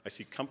down. I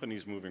see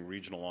companies moving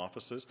regional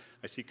offices.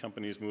 I see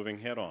companies moving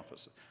head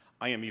offices.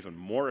 I am even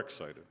more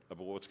excited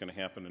about what's going to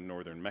happen in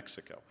northern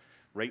Mexico.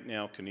 Right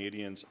now,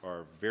 Canadians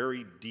are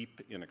very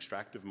deep in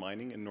extractive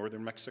mining in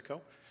northern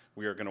Mexico.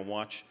 We are going to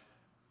watch,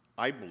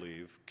 I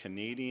believe,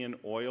 Canadian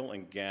oil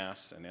and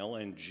gas and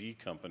LNG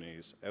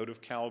companies out of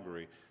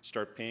Calgary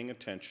start paying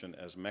attention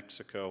as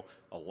Mexico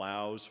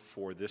allows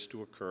for this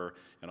to occur.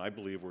 And I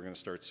believe we're going to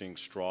start seeing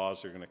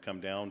straws that are going to come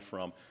down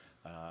from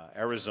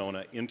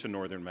Arizona into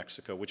northern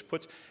Mexico, which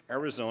puts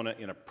Arizona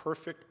in a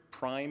perfect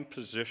prime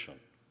position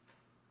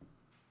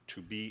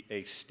to be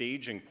a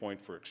staging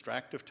point for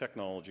extractive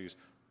technologies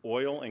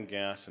oil and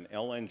gas and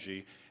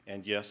LNG,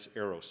 and yes,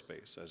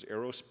 aerospace. As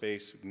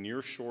aerospace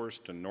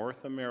nearshores to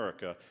North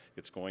America,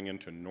 it's going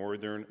into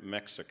northern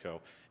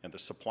Mexico. And the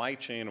supply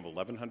chain of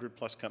 1,100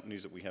 plus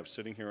companies that we have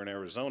sitting here in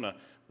Arizona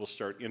will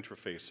start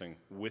interfacing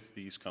with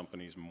these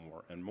companies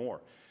more and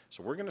more.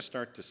 So we're going to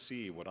start to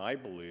see what I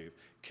believe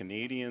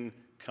Canadian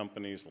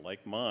companies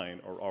like mine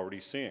are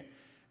already seeing.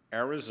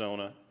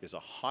 Arizona is a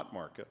hot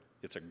market.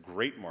 It's a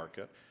great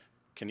market.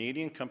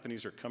 Canadian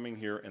companies are coming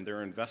here and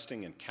they're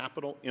investing in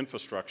capital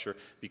infrastructure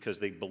because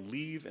they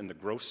believe in the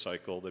growth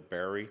cycle that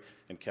Barry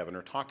and Kevin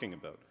are talking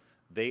about.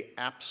 They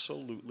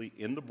absolutely,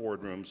 in the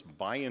boardrooms,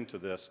 buy into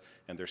this,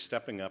 and they're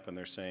stepping up and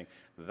they're saying,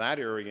 that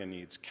area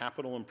needs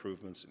capital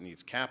improvements, it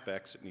needs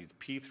CapEx, it needs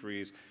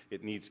P3s,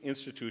 it needs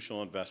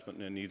institutional investment,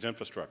 and it needs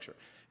infrastructure.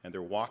 And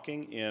they're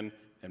walking in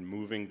and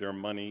moving their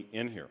money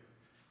in here.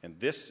 And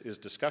this is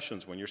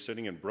discussions when you're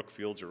sitting in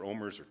Brookfield's or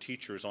Omer's or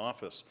teacher's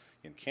office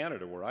in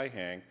Canada where I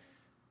hang.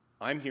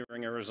 I'm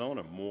hearing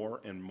Arizona more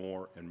and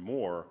more and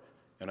more,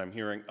 and I'm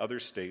hearing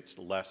other states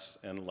less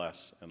and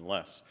less and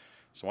less.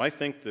 So I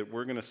think that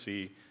we're going to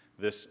see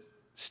this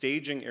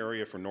staging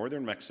area for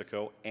northern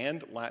Mexico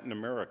and Latin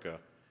America.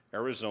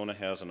 Arizona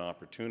has an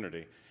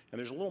opportunity. And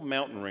there's a little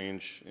mountain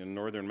range in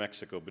northern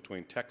Mexico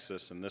between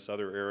Texas and this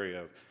other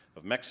area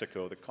of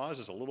Mexico that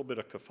causes a little bit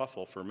of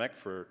kerfuffle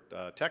for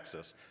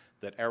Texas,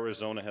 that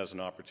Arizona has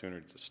an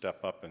opportunity to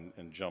step up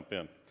and jump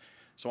in.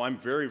 So I'm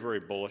very, very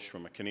bullish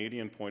from a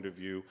Canadian point of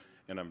view,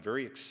 and I'm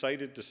very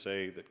excited to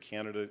say that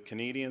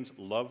Canadians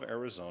love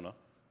Arizona.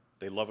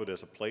 They love it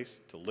as a place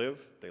to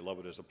live, they love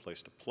it as a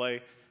place to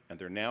play, and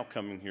they're now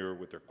coming here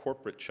with their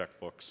corporate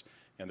checkbooks,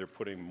 and they're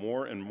putting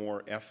more and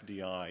more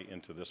FDI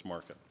into this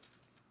market.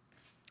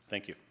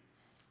 Thank you.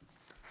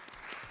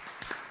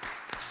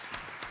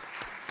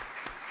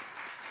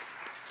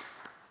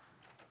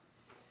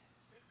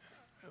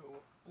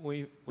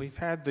 We've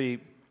had the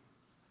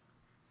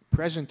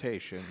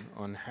presentation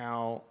on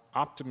how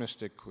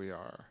optimistic we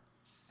are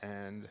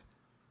and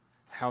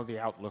how the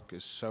outlook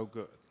is so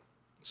good.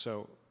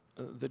 So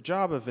the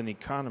job of an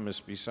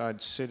economist,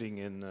 besides sitting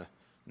in the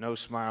no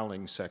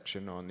smiling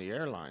section on the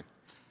airline,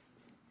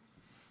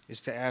 is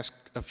to ask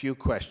a few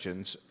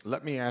questions.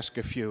 Let me ask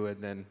a few,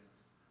 and then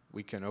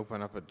we can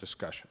open up a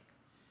discussion.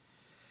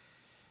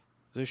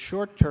 The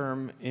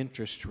short-term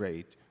interest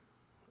rate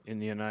in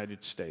the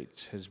United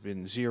States has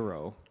been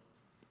 0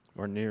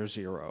 or near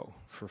 0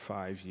 for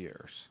 5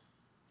 years.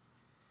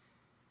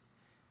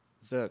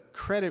 The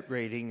credit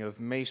rating of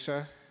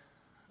Mesa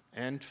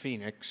and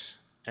Phoenix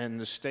and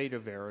the state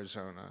of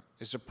Arizona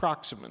is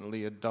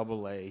approximately a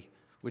AA,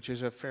 which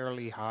is a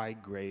fairly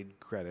high-grade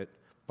credit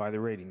by the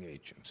rating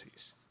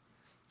agencies.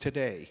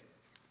 Today,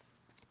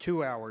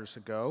 2 hours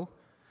ago,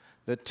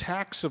 the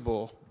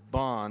taxable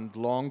bond,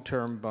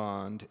 long-term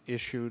bond,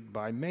 issued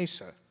by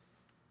Mesa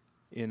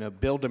in a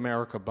Build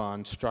America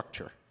bond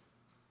structure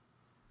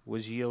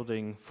was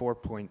yielding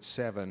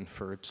 4.7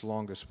 for its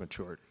longest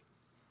maturity.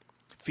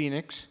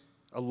 Phoenix,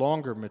 a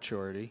longer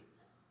maturity,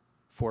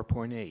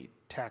 4.8,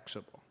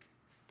 taxable.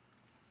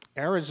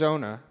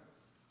 Arizona,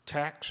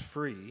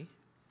 tax-free,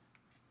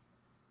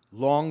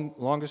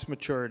 longest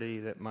maturity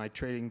that my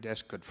trading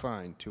desk could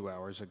find 2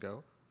 hours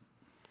ago,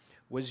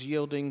 was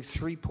yielding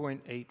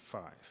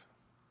 3.85.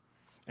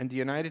 And the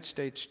United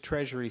States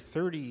Treasury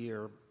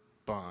 30-year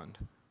bond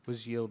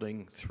was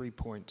yielding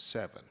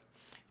 3.7.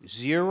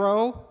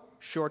 0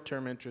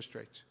 short-term interest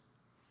rates.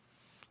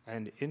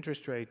 And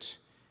interest rates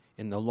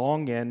in the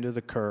long end of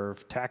the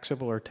curve,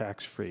 taxable or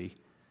tax-free,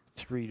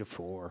 3 to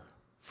 4,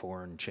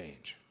 4 and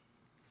change.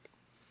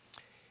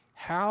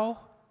 How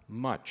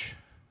much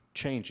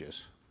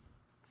changes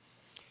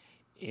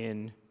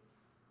in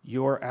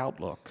your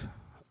outlook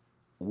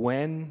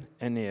when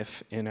and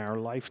if in our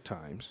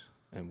lifetimes,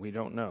 and we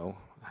don't know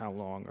how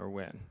long or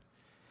when,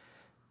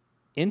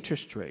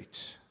 interest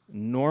rates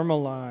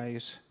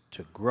normalize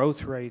to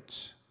growth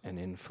rates and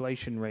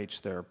inflation rates?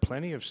 There are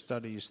plenty of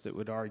studies that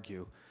would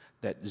argue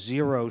that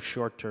 0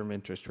 short-term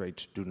interest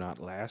rates do not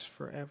last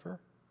forever,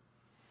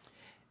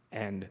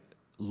 and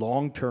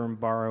long-term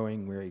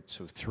borrowing rates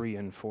of 3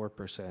 and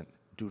 4%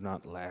 do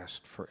not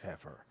last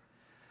forever.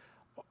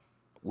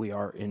 We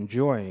are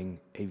enjoying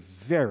a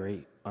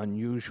very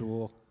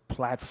unusual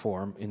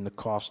platform in the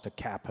cost of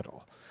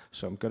capital.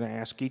 So I'm going to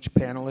ask each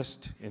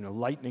panelist in a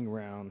lightning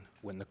round,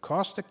 when the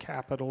cost of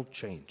capital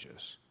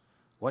changes,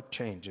 what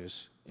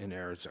changes in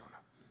Arizona?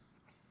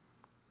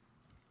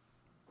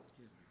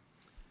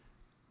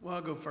 Well,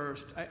 I'll go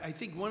first. I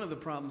think one of the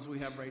problems we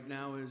have right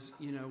now is,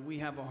 we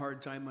have a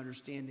hard time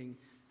understanding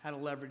how to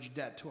leverage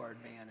debt to our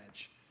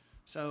advantage.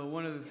 So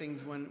one of the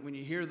things when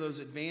you hear those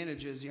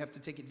advantages, you have to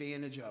take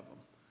advantage of them.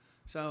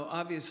 So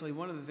obviously,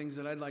 one of the things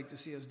that I'd like to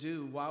see us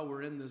do while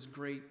we're in this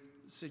great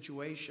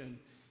situation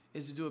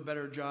is to do a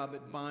better job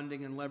at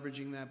bonding and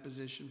leveraging that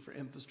position for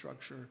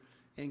infrastructure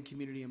and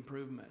community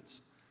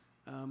improvements.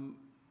 I'm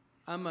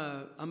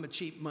a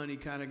cheap money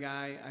kind of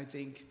guy.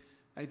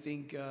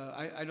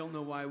 I don't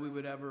know why we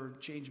would ever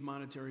change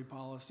monetary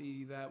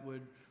policy that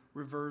would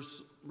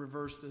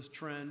reverse this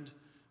trend,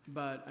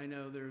 but I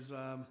know there's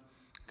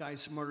guys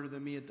smarter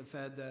than me at the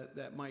Fed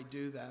that might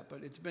do that.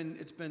 But it's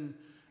been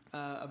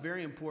a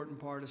very important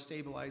part of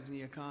stabilizing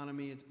the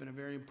economy. It's been a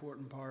very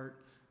important part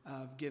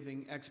of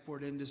giving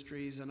export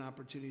industries an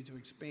opportunity to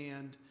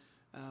expand.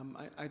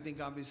 I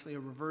think obviously a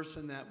reverse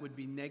in that would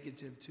be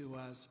negative to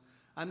us.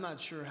 I'm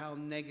not sure how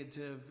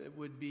negative it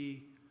would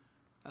be.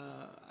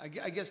 I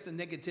guess the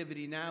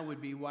negativity now would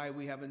be why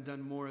we haven't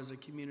done more as a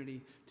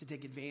community to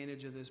take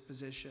advantage of this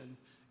position,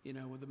 you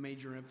know, with a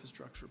major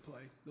infrastructure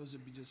play. Those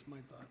would be just my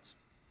thoughts.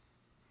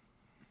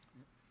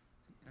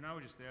 And I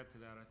would just add to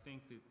that, I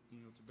think that, you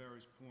know, to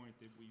Barry's point,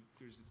 that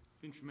there's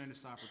been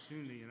tremendous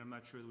opportunity, and I'm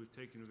not sure that we've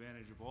taken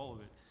advantage of all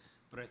of it,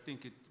 but I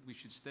think we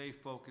should stay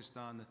focused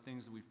on the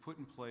things that we've put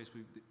in place.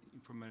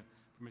 From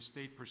a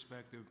state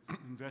perspective,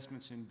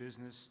 investments in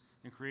business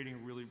and creating a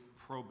really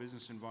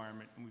pro-business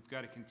environment, and we've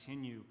got to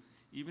continue,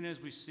 even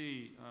as we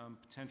see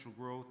potential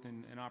growth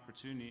and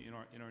opportunity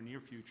in our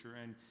near future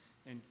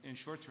and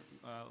short-term,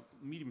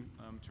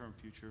 medium-term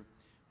future.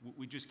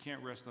 We just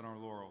can't rest on our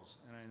laurels.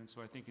 And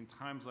so I think in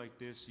times like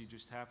this, you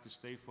just have to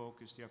stay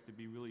focused. You have to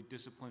be really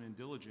disciplined and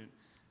diligent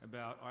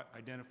about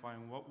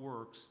identifying what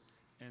works,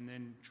 and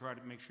then try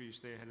to make sure you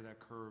stay ahead of that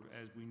curve,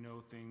 as we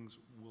know things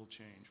will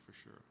change for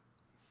sure.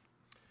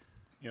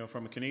 You know,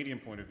 from a Canadian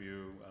point of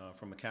view,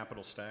 from a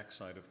capital stack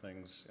side of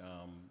things,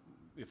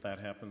 if that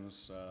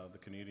happens, the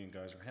Canadian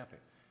guys are happy,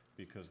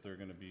 because they're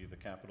going to be the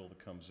capital that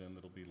comes in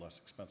that'll be less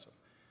expensive.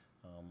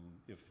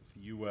 If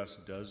the U.S.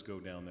 does go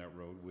down that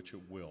road, which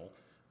it will,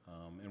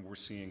 and we're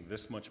seeing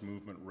this much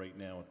movement right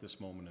now at this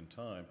moment in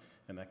time,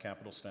 and that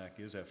capital stack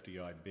is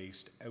FDI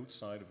based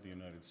outside of the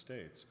United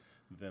States,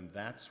 then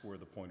that's where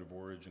the point of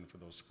origin for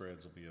those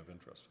spreads will be of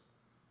interest.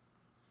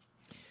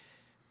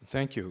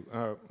 Thank you.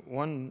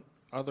 One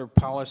other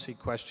policy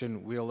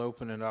question, we'll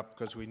open it up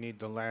because we need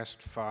the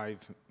last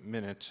 5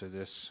 minutes of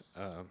this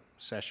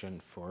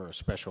session for a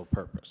special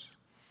purpose.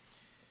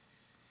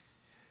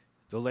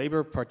 The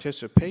labor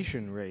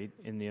participation rate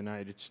in the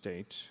United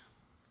States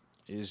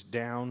is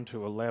down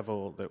to a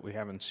level that we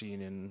haven't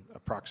seen in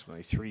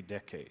approximately 3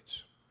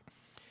 decades.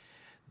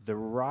 The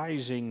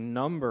rising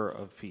number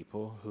of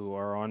people who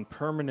are on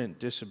permanent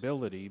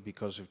disability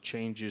because of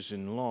changes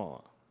in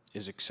law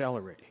is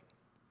accelerating.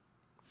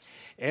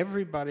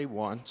 Everybody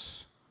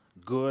wants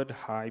good,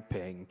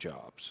 high-paying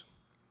jobs.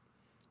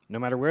 No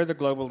matter where the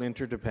Global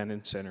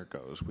Interdependence Center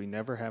goes, we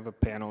never have a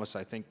panelist.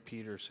 I think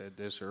Peter said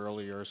this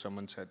earlier.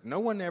 Someone said, no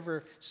one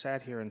ever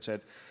sat here and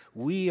said,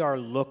 we are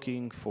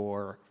looking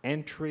for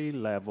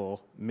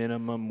entry-level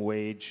minimum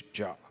wage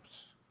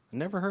jobs.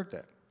 Never heard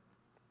that.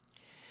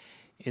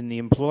 In the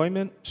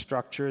employment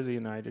structure of the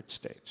United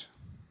States,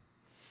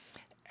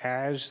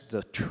 as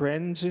the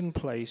trends in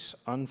place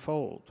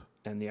unfold,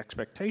 and the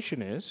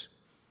expectation is,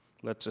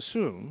 let's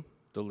assume,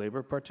 the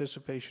labor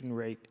participation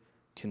rate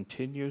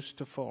continues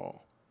to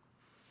fall,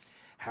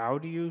 how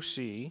do you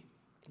see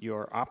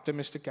your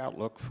optimistic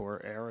outlook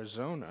for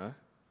Arizona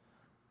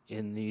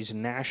in these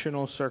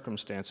national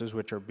circumstances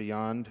which are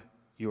beyond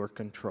your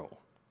control?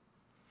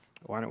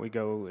 Why don't we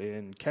go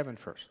in Kevin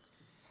first?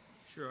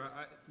 Sure.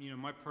 You know,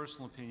 my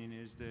personal opinion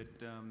is that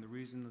the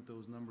reason that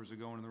those numbers are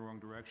going in the wrong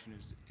direction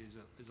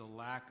is a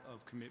lack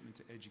of commitment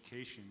to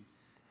education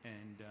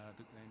and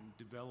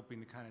developing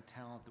the kind of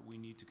talent that we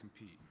need to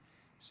compete.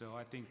 So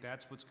I think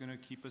that's what's going to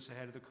keep us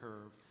ahead of the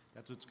curve.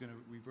 That's what's going to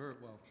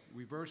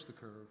reverse the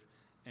curve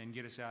and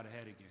get us out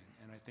ahead again.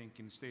 And I think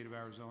in the state of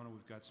Arizona,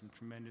 we've got some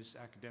tremendous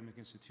academic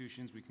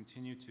institutions. We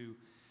continue to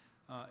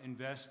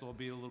invest,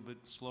 albeit a little bit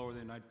slower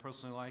than I'd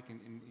personally like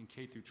in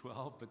K through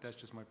 12, but that's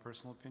just my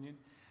personal opinion.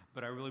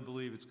 But I really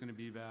believe it's going to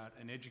be about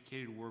an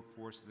educated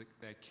workforce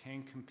that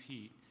can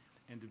compete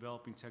and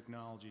developing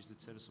technologies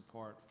that set us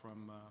apart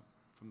from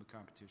the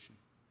competition.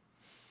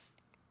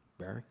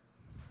 Barry?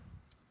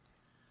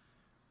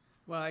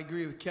 Well, I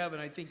agree with Kevin.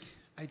 I think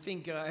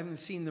I haven't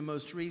seen the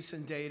most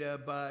recent data,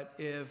 but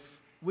if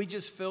we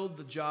just filled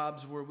the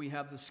jobs where we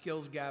have the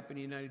skills gap in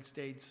the United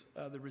States,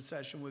 the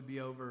recession would be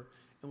over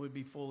and would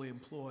be fully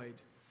employed.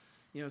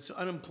 You know, so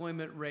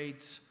unemployment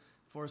rates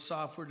for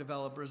software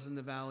developers in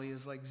the Valley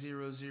is like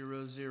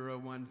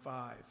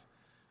 0.0015.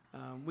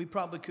 We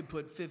probably could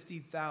put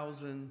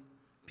 50,000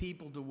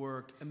 people to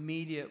work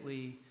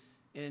immediately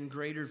in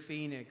Greater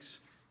Phoenix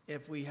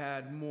if we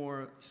had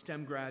more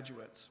STEM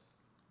graduates.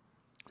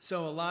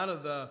 So a lot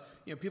of the,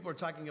 you know, people are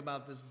talking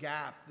about this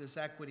gap, this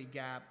equity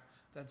gap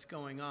that's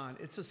going on.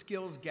 It's a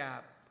skills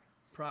gap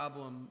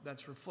problem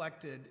that's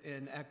reflected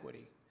in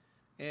equity.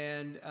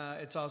 And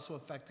it's also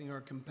affecting our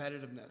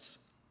competitiveness.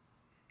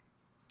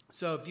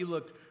 So if you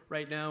look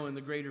right now in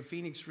the Greater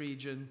Phoenix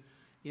region,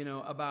 you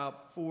know,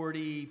 about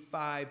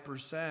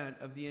 45%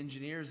 of the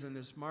engineers in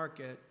this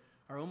market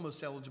are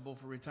almost eligible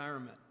for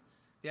retirement.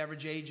 The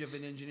average age of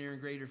an engineer in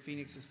Greater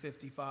Phoenix is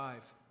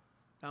 55.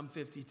 I'm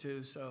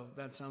 52, so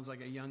that sounds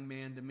like a young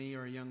man to me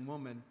or a young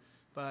woman.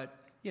 But,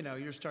 you know,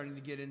 you're starting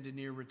to get into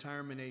near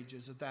retirement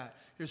ages at that.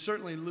 You're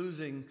certainly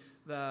losing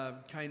the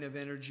kind of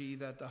energy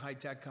that the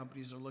high-tech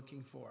companies are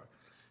looking for.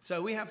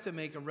 So we have to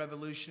make a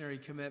revolutionary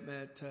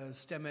commitment to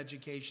STEM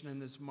education in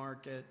this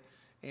market,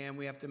 and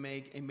we have to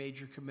make a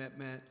major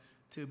commitment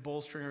to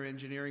bolstering our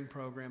engineering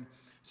program.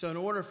 So in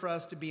order for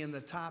us to be in the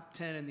top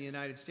 10 in the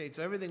United States,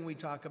 so everything we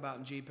talk about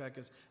in GPEC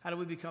is how do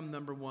we become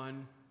number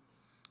one?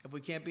 If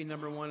we can't be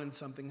number one in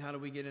something, how do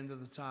we get into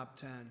the top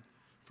 10?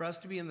 For us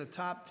to be in the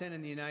top 10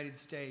 in the United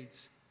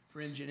States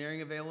for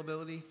engineering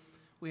availability,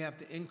 we have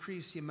to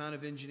increase the amount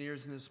of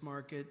engineers in this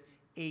market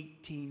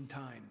 18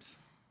 times.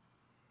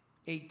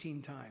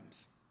 18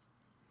 times.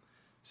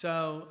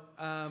 So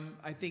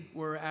I think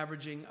we're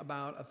averaging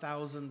about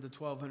 1,000 to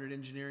 1,200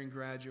 engineering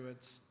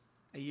graduates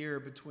a year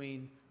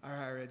between our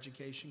higher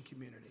education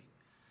community.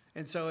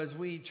 And so as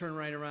we turn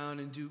right around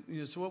and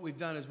do, so what we've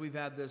done is we've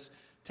had this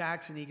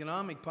tax and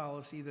economic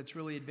policy that's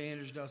really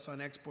advantaged us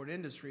on export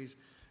industries.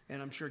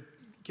 And I'm sure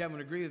Kevin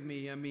would agree with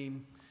me. I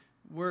mean,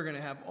 we're going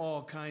to have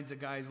all kinds of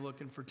guys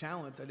looking for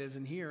talent that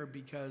isn't here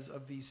because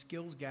of these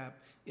skills gap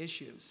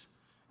issues.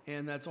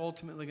 And that's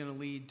ultimately going to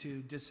lead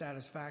to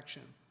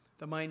dissatisfaction.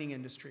 The mining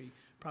industry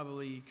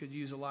probably could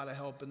use a lot of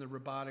help in the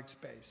robotic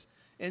space.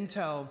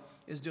 Intel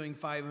is doing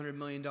 $500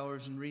 million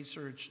in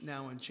research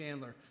now in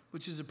Chandler,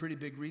 which is a pretty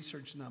big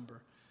research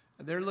number.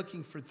 They're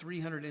looking for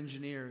 300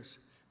 engineers.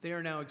 They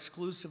are now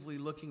exclusively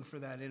looking for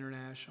that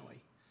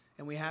internationally.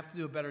 And we have to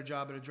do a better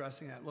job at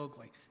addressing that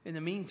locally. In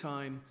the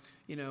meantime,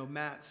 you know,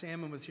 Matt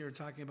Salmon was here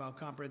talking about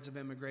comprehensive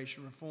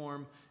immigration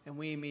reform, and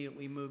we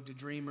immediately moved to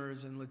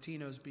Dreamers and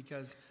Latinos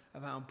because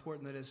of how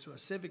important that is to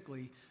us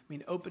civically. I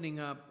mean, opening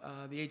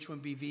up the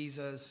H-1B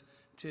visas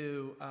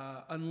to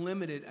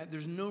unlimited,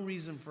 there's no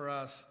reason for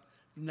us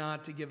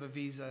not to give a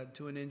visa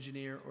to an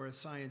engineer or a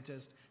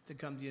scientist to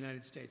come to the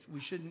United States. We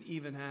shouldn't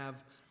even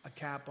have a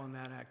cap on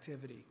that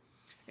activity.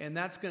 And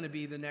that's going to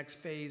be the next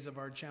phase of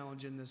our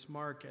challenge in this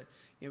market.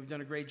 You know, we've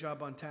done a great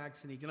job on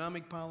tax and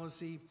economic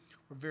policy.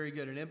 We're very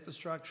good at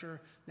infrastructure.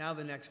 Now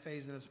the next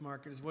phase in this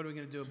market is what are we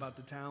going to do about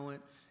the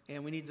talent?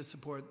 And we need to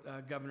support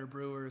Governor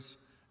Brewer's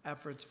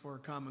efforts for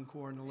Common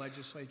Core in the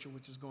legislature,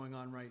 which is going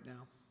on right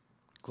now.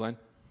 Glenn?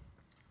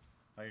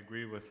 I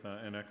agree with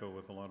and echo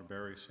with a lot of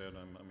Barry said.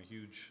 I'm a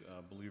huge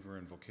believer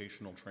in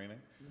vocational training.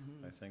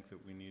 I think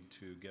that we need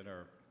to get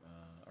our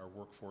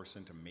workforce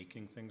into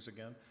making things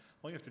again.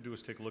 All you have to do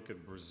is take a look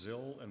at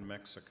Brazil and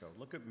Mexico.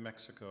 Look at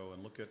Mexico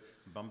and look at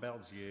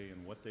Bombardier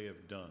and what they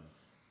have done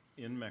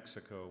in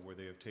Mexico, where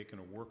they have taken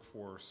a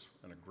workforce,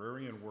 an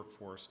agrarian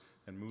workforce,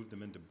 and moved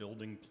them into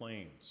building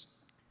planes.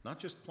 Not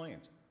just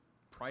planes,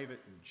 private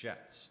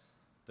jets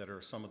that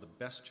are some of the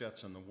best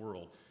jets in the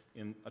world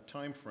in a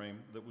time frame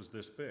that was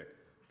this big.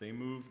 They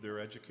moved their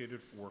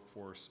educated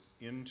workforce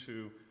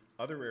into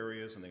other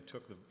areas, and they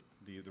took the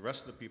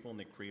rest of the people and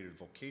they created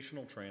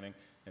vocational training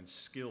and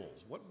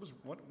skills.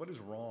 What is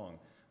wrong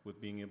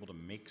with being able to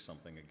make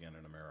something again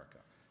in America?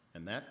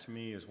 And that, to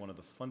me, is one of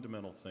the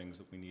fundamental things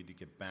that we need to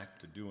get back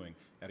to doing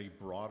at a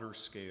broader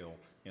scale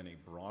and a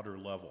broader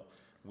level.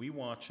 We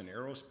watch an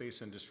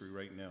aerospace industry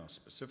right now,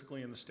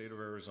 specifically in the state of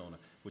Arizona,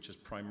 which is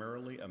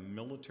primarily a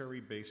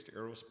military-based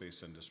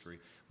aerospace industry,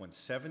 when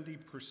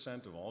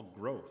 70% of all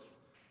growth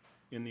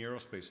in the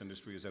aerospace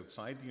industry is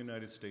outside the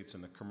United States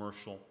in the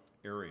commercial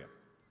area.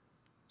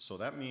 So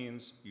that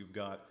means you've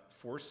got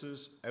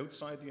forces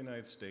outside the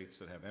United States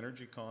that have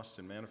energy costs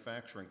and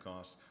manufacturing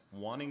costs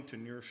wanting to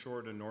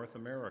nearshore to North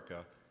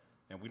America,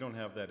 and we don't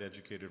have that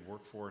educated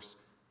workforce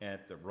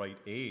at the right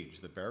age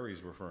that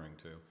Barry's referring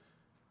to,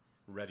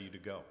 ready to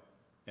go.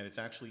 And it's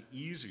actually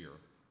easier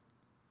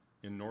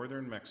in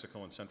northern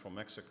Mexico and central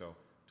Mexico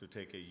to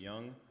take a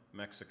young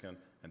Mexican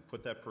and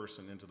put that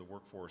person into the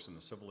workforce in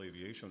the civil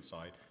aviation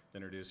side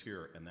than it is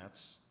here. And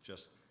that's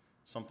just,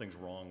 something's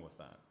wrong with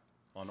that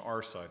on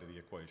our side of the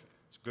equation.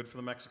 It's good for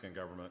the Mexican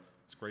government,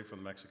 it's great for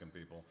the Mexican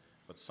people,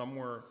 but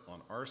somewhere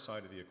on our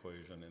side of the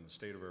equation in the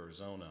state of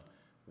Arizona,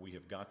 we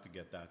have got to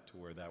get that to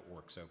where that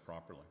works out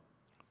properly.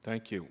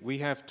 Thank you. We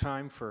have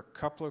time for a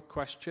couple of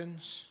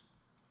questions,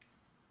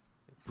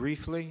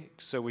 briefly,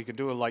 so we can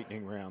do a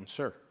lightning round.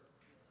 Sir.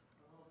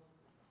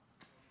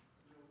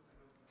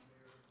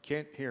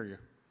 Can't hear you.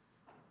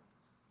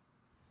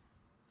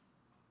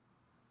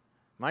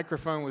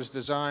 Microphone was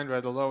designed by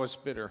the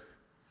lowest bidder.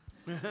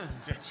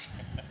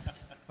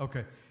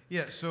 Okay.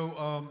 Yeah, so,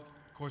 of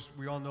course,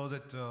 we all know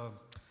that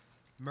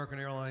American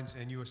Airlines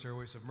and U.S.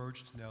 Airways have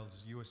merged. Now,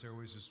 U.S.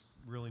 Airways is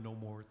really no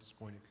more at this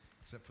point,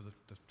 except for the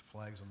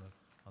flags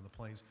on the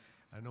planes.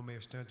 I know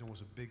Mayor Stanton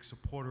was a big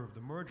supporter of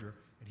the merger,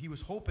 and he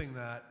was hoping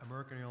that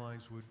American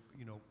Airlines would,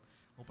 you know,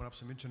 open up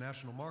some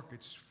international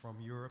markets from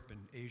Europe and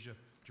Asia,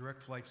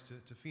 direct flights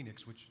to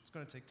Phoenix, which it's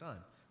going to take time.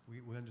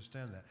 We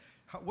understand that.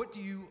 What do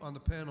you, on the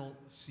panel,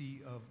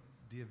 see of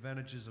the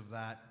advantages of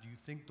that? Do you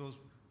think those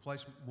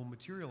flights will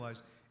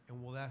materialize,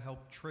 and will that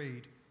help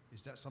trade?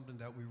 Is that something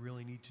that we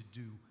really need to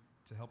do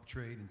to help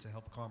trade and to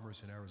help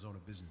commerce in Arizona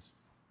business?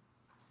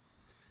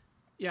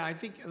 Yeah, I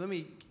think,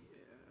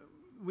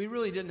 we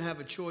really didn't have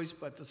a choice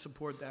but to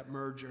support that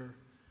merger,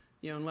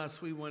 you know,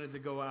 unless we wanted to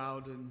go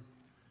out and,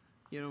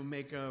 you know,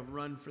 make a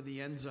run for the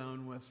end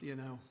zone with, you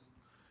know,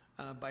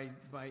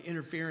 by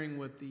interfering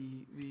with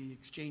the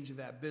exchange of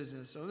that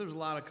business. So there was a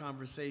lot of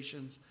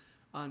conversations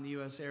on the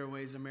U.S.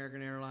 Airways,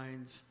 American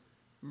Airlines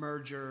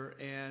merger,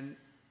 and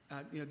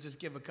just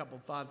give a couple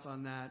thoughts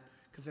on that,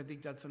 because I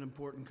think that's an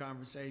important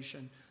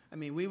conversation. I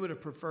mean, we would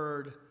have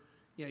preferred,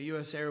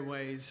 U.S.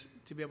 Airways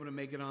to be able to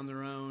make it on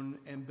their own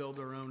and build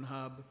our own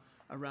hub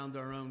around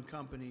our own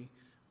company,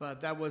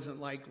 but that wasn't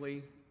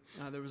likely.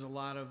 There was a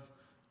lot of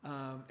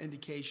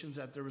indications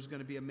that there was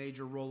going to be a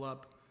major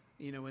roll-up,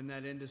 in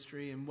that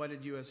industry. And what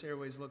did U.S.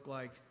 Airways look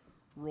like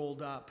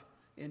rolled up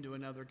into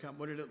another company?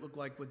 What did it look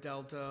like with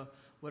Delta?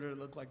 What did it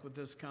look like with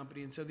this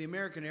company? And so the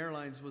American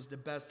Airlines was the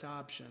best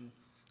option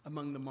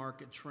among the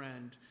market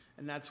trend,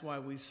 and that's why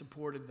we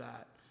supported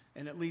that.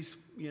 And at least,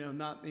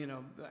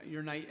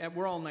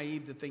 we're all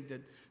naive to think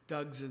that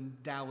Doug's in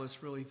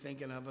Dallas really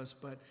thinking of us,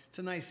 but it's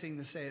a nice thing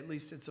to say. At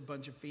least it's a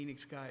bunch of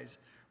Phoenix guys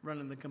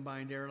running the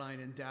combined airline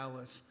in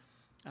Dallas,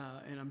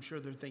 and I'm sure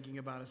they're thinking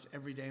about us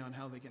every day on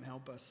how they can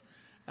help us.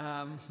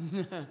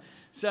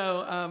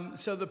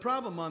 So the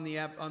problem on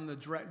the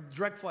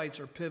direct flights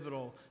are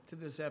pivotal to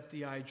this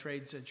FDI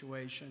trade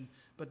situation,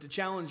 but the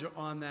challenge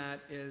on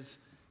that is,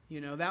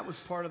 that was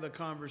part of the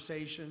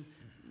conversation.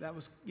 That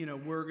was,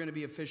 we're going to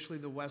be officially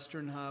the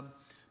Western hub,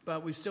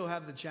 but we still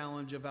have the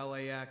challenge of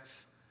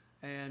LAX,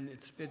 and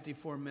it's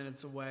 54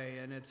 minutes away,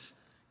 and it's,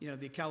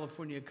 the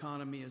California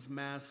economy is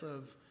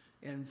massive,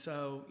 and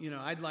so,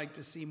 I'd like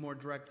to see more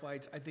direct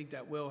flights. I think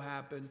that will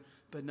happen,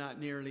 but not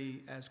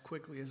nearly as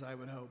quickly as I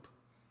would hope.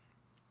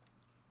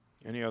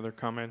 Any other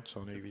comments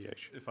on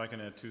aviation? If I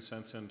can add 2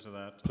 cents into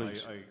that,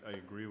 Please. I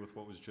agree with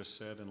what was just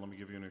said, and let me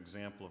give you an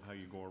example of how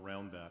you go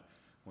around that.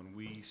 When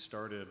we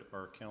started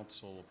our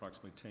council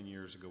approximately 10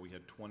 years ago, we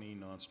had 20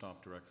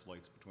 nonstop direct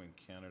flights between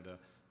Canada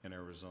and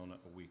Arizona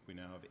a week. We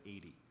now have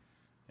 80.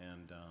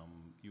 And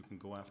you can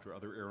go after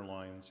other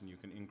airlines and you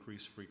can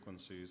increase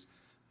frequencies.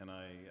 And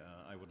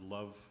I would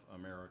love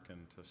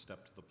American to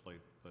step to the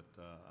plate, but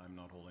I'm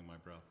not holding my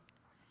breath.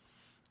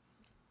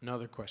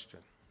 Another question.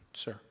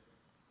 Sir.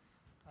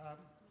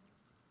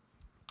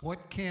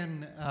 What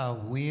can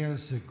we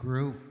as a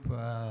group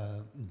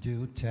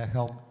do to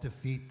help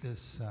defeat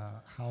this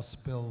House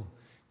Bill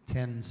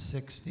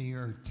 1060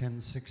 or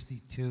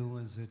 1062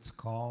 as it's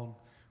called,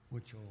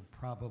 which will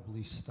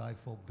probably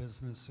stifle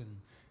business in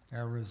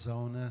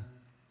Arizona?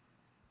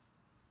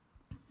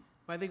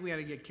 I think we got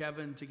to get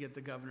Kevin to get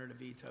the governor to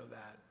veto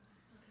that.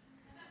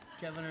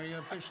 Kevin, are you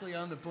officially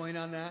on the point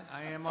on that?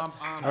 I am on.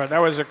 All right, that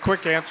was a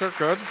quick answer.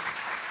 Good.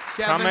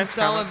 Kevin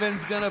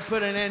Sullivan's going to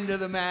put an end to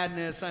the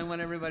madness. I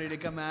want everybody to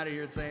come out of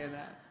here saying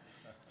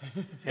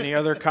that. Any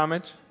other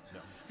comments?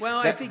 No. Well,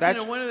 I think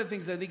one of the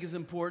things I think is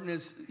important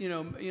is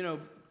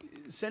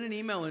send an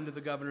email into the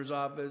governor's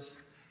office.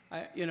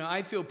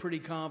 I feel pretty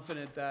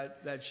confident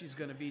that she's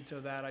going to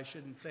veto that. I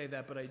shouldn't say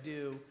that, but I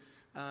do.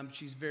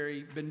 She's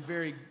been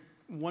very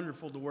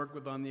wonderful to work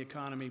with on the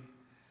economy.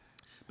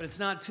 But it's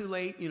not too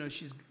late.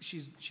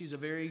 She's a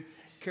very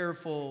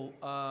careful.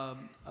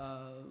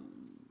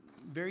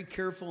 Very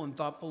careful and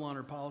thoughtful on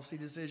her policy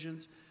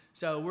decisions.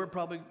 So we're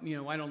probably,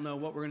 I don't know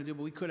what we're going to do,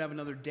 but we could have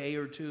another day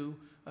or two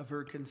of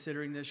her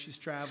considering this. She's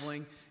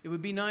traveling. It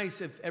would be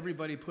nice if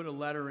everybody put a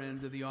letter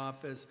into the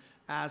office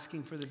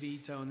asking for the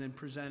veto and then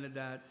presented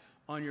that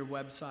on your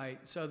website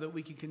so that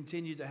we can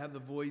continue to have the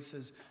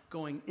voices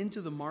going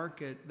into the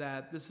market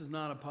that this is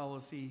not a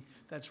policy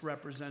that's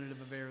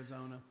representative of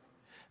Arizona.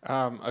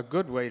 A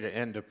good way to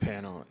end a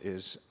panel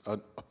is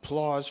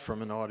applause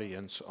from an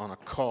audience on a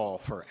call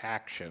for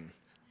action.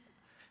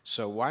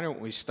 So why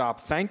don't we stop?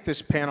 Thank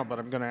this panel, but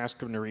I'm going to ask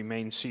them to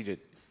remain seated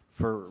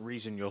for a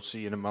reason you'll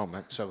see in a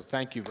moment. So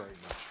thank you very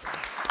much.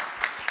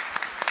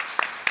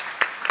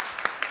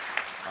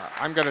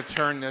 I'm going to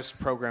turn this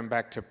program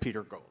back to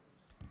Peter Gold.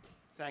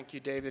 Thank you,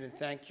 David, and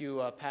thank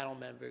you, panel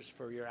members,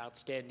 for your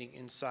outstanding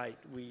insight.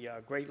 We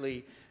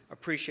greatly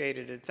appreciate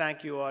it, and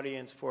thank you,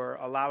 audience, for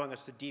allowing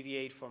us to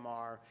deviate from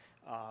our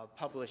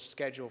published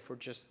schedule for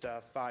just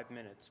 5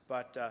 minutes.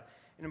 But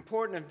an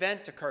important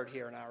event occurred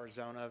here in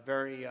Arizona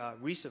very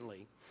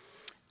recently,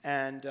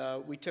 and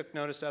we took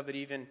notice of it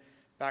even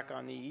back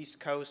on the East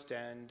Coast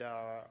and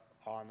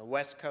on the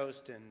West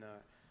Coast and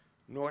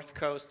North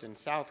Coast and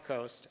South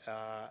Coast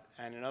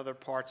and in other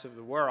parts of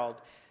the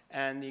world.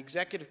 And the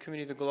Executive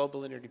Committee of the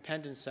Global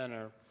Interdependence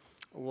Center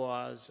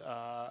was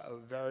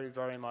very,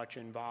 very much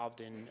involved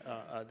in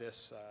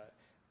this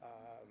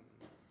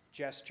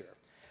gesture.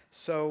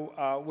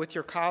 So with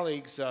your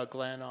colleagues,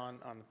 Glenn, on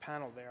the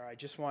panel there, I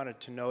just wanted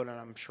to note, and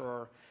I'm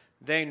sure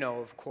they know,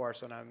 of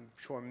course, and I'm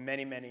sure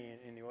many, many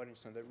in the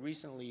audience know, that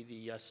recently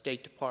the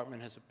State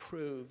Department has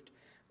approved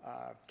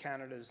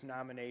Canada's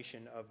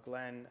nomination of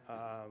Glenn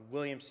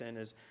Williamson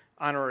as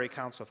Honorary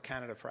Consul of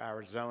Canada for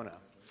Arizona.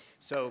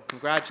 So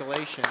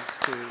congratulations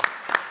to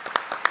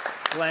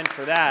Glenn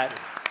for that.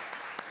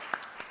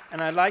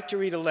 And I'd like to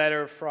read a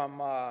letter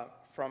from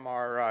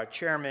our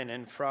chairman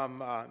and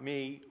from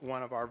me,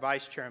 one of our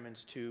vice chairmen,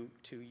 to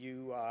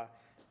you,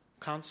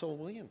 Consul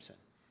Williamson.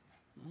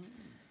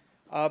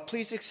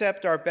 Please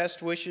accept our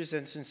best wishes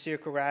and sincere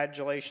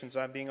congratulations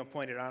on being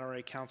appointed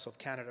Honorary Consul of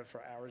Canada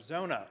for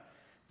Arizona.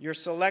 Your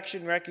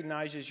selection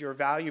recognizes your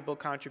valuable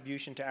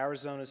contribution to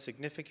Arizona's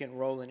significant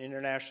role in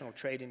international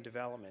trade and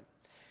development.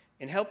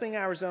 in helping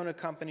Arizona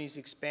companies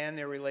expand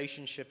their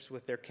relationships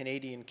with their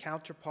Canadian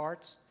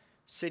counterparts,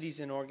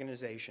 cities, and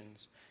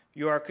organizations.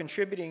 You are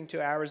contributing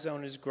to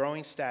Arizona's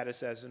growing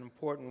status as an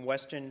important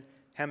Western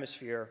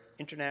Hemisphere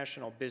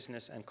international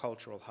business and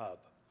cultural hub.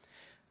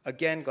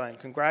 Again, Glenn,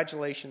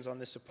 congratulations on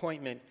this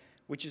appointment,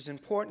 which is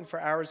important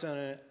for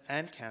Arizona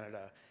and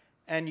Canada,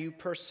 and you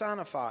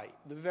personify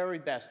the very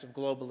best of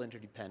global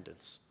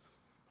interdependence.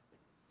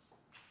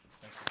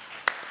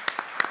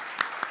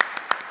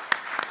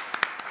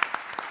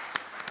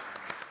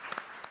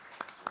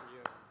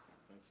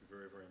 Thank you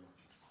very, very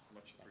much.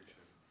 Much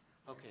appreciated.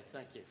 Okay,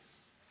 thank you.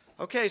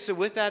 Okay, so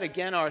with that,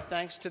 again, our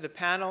thanks to the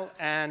panel,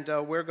 and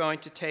we're going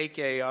to take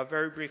a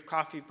very brief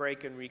coffee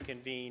break and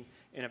reconvene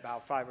in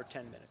about 5 or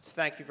 10 minutes.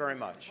 Thank you very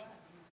much.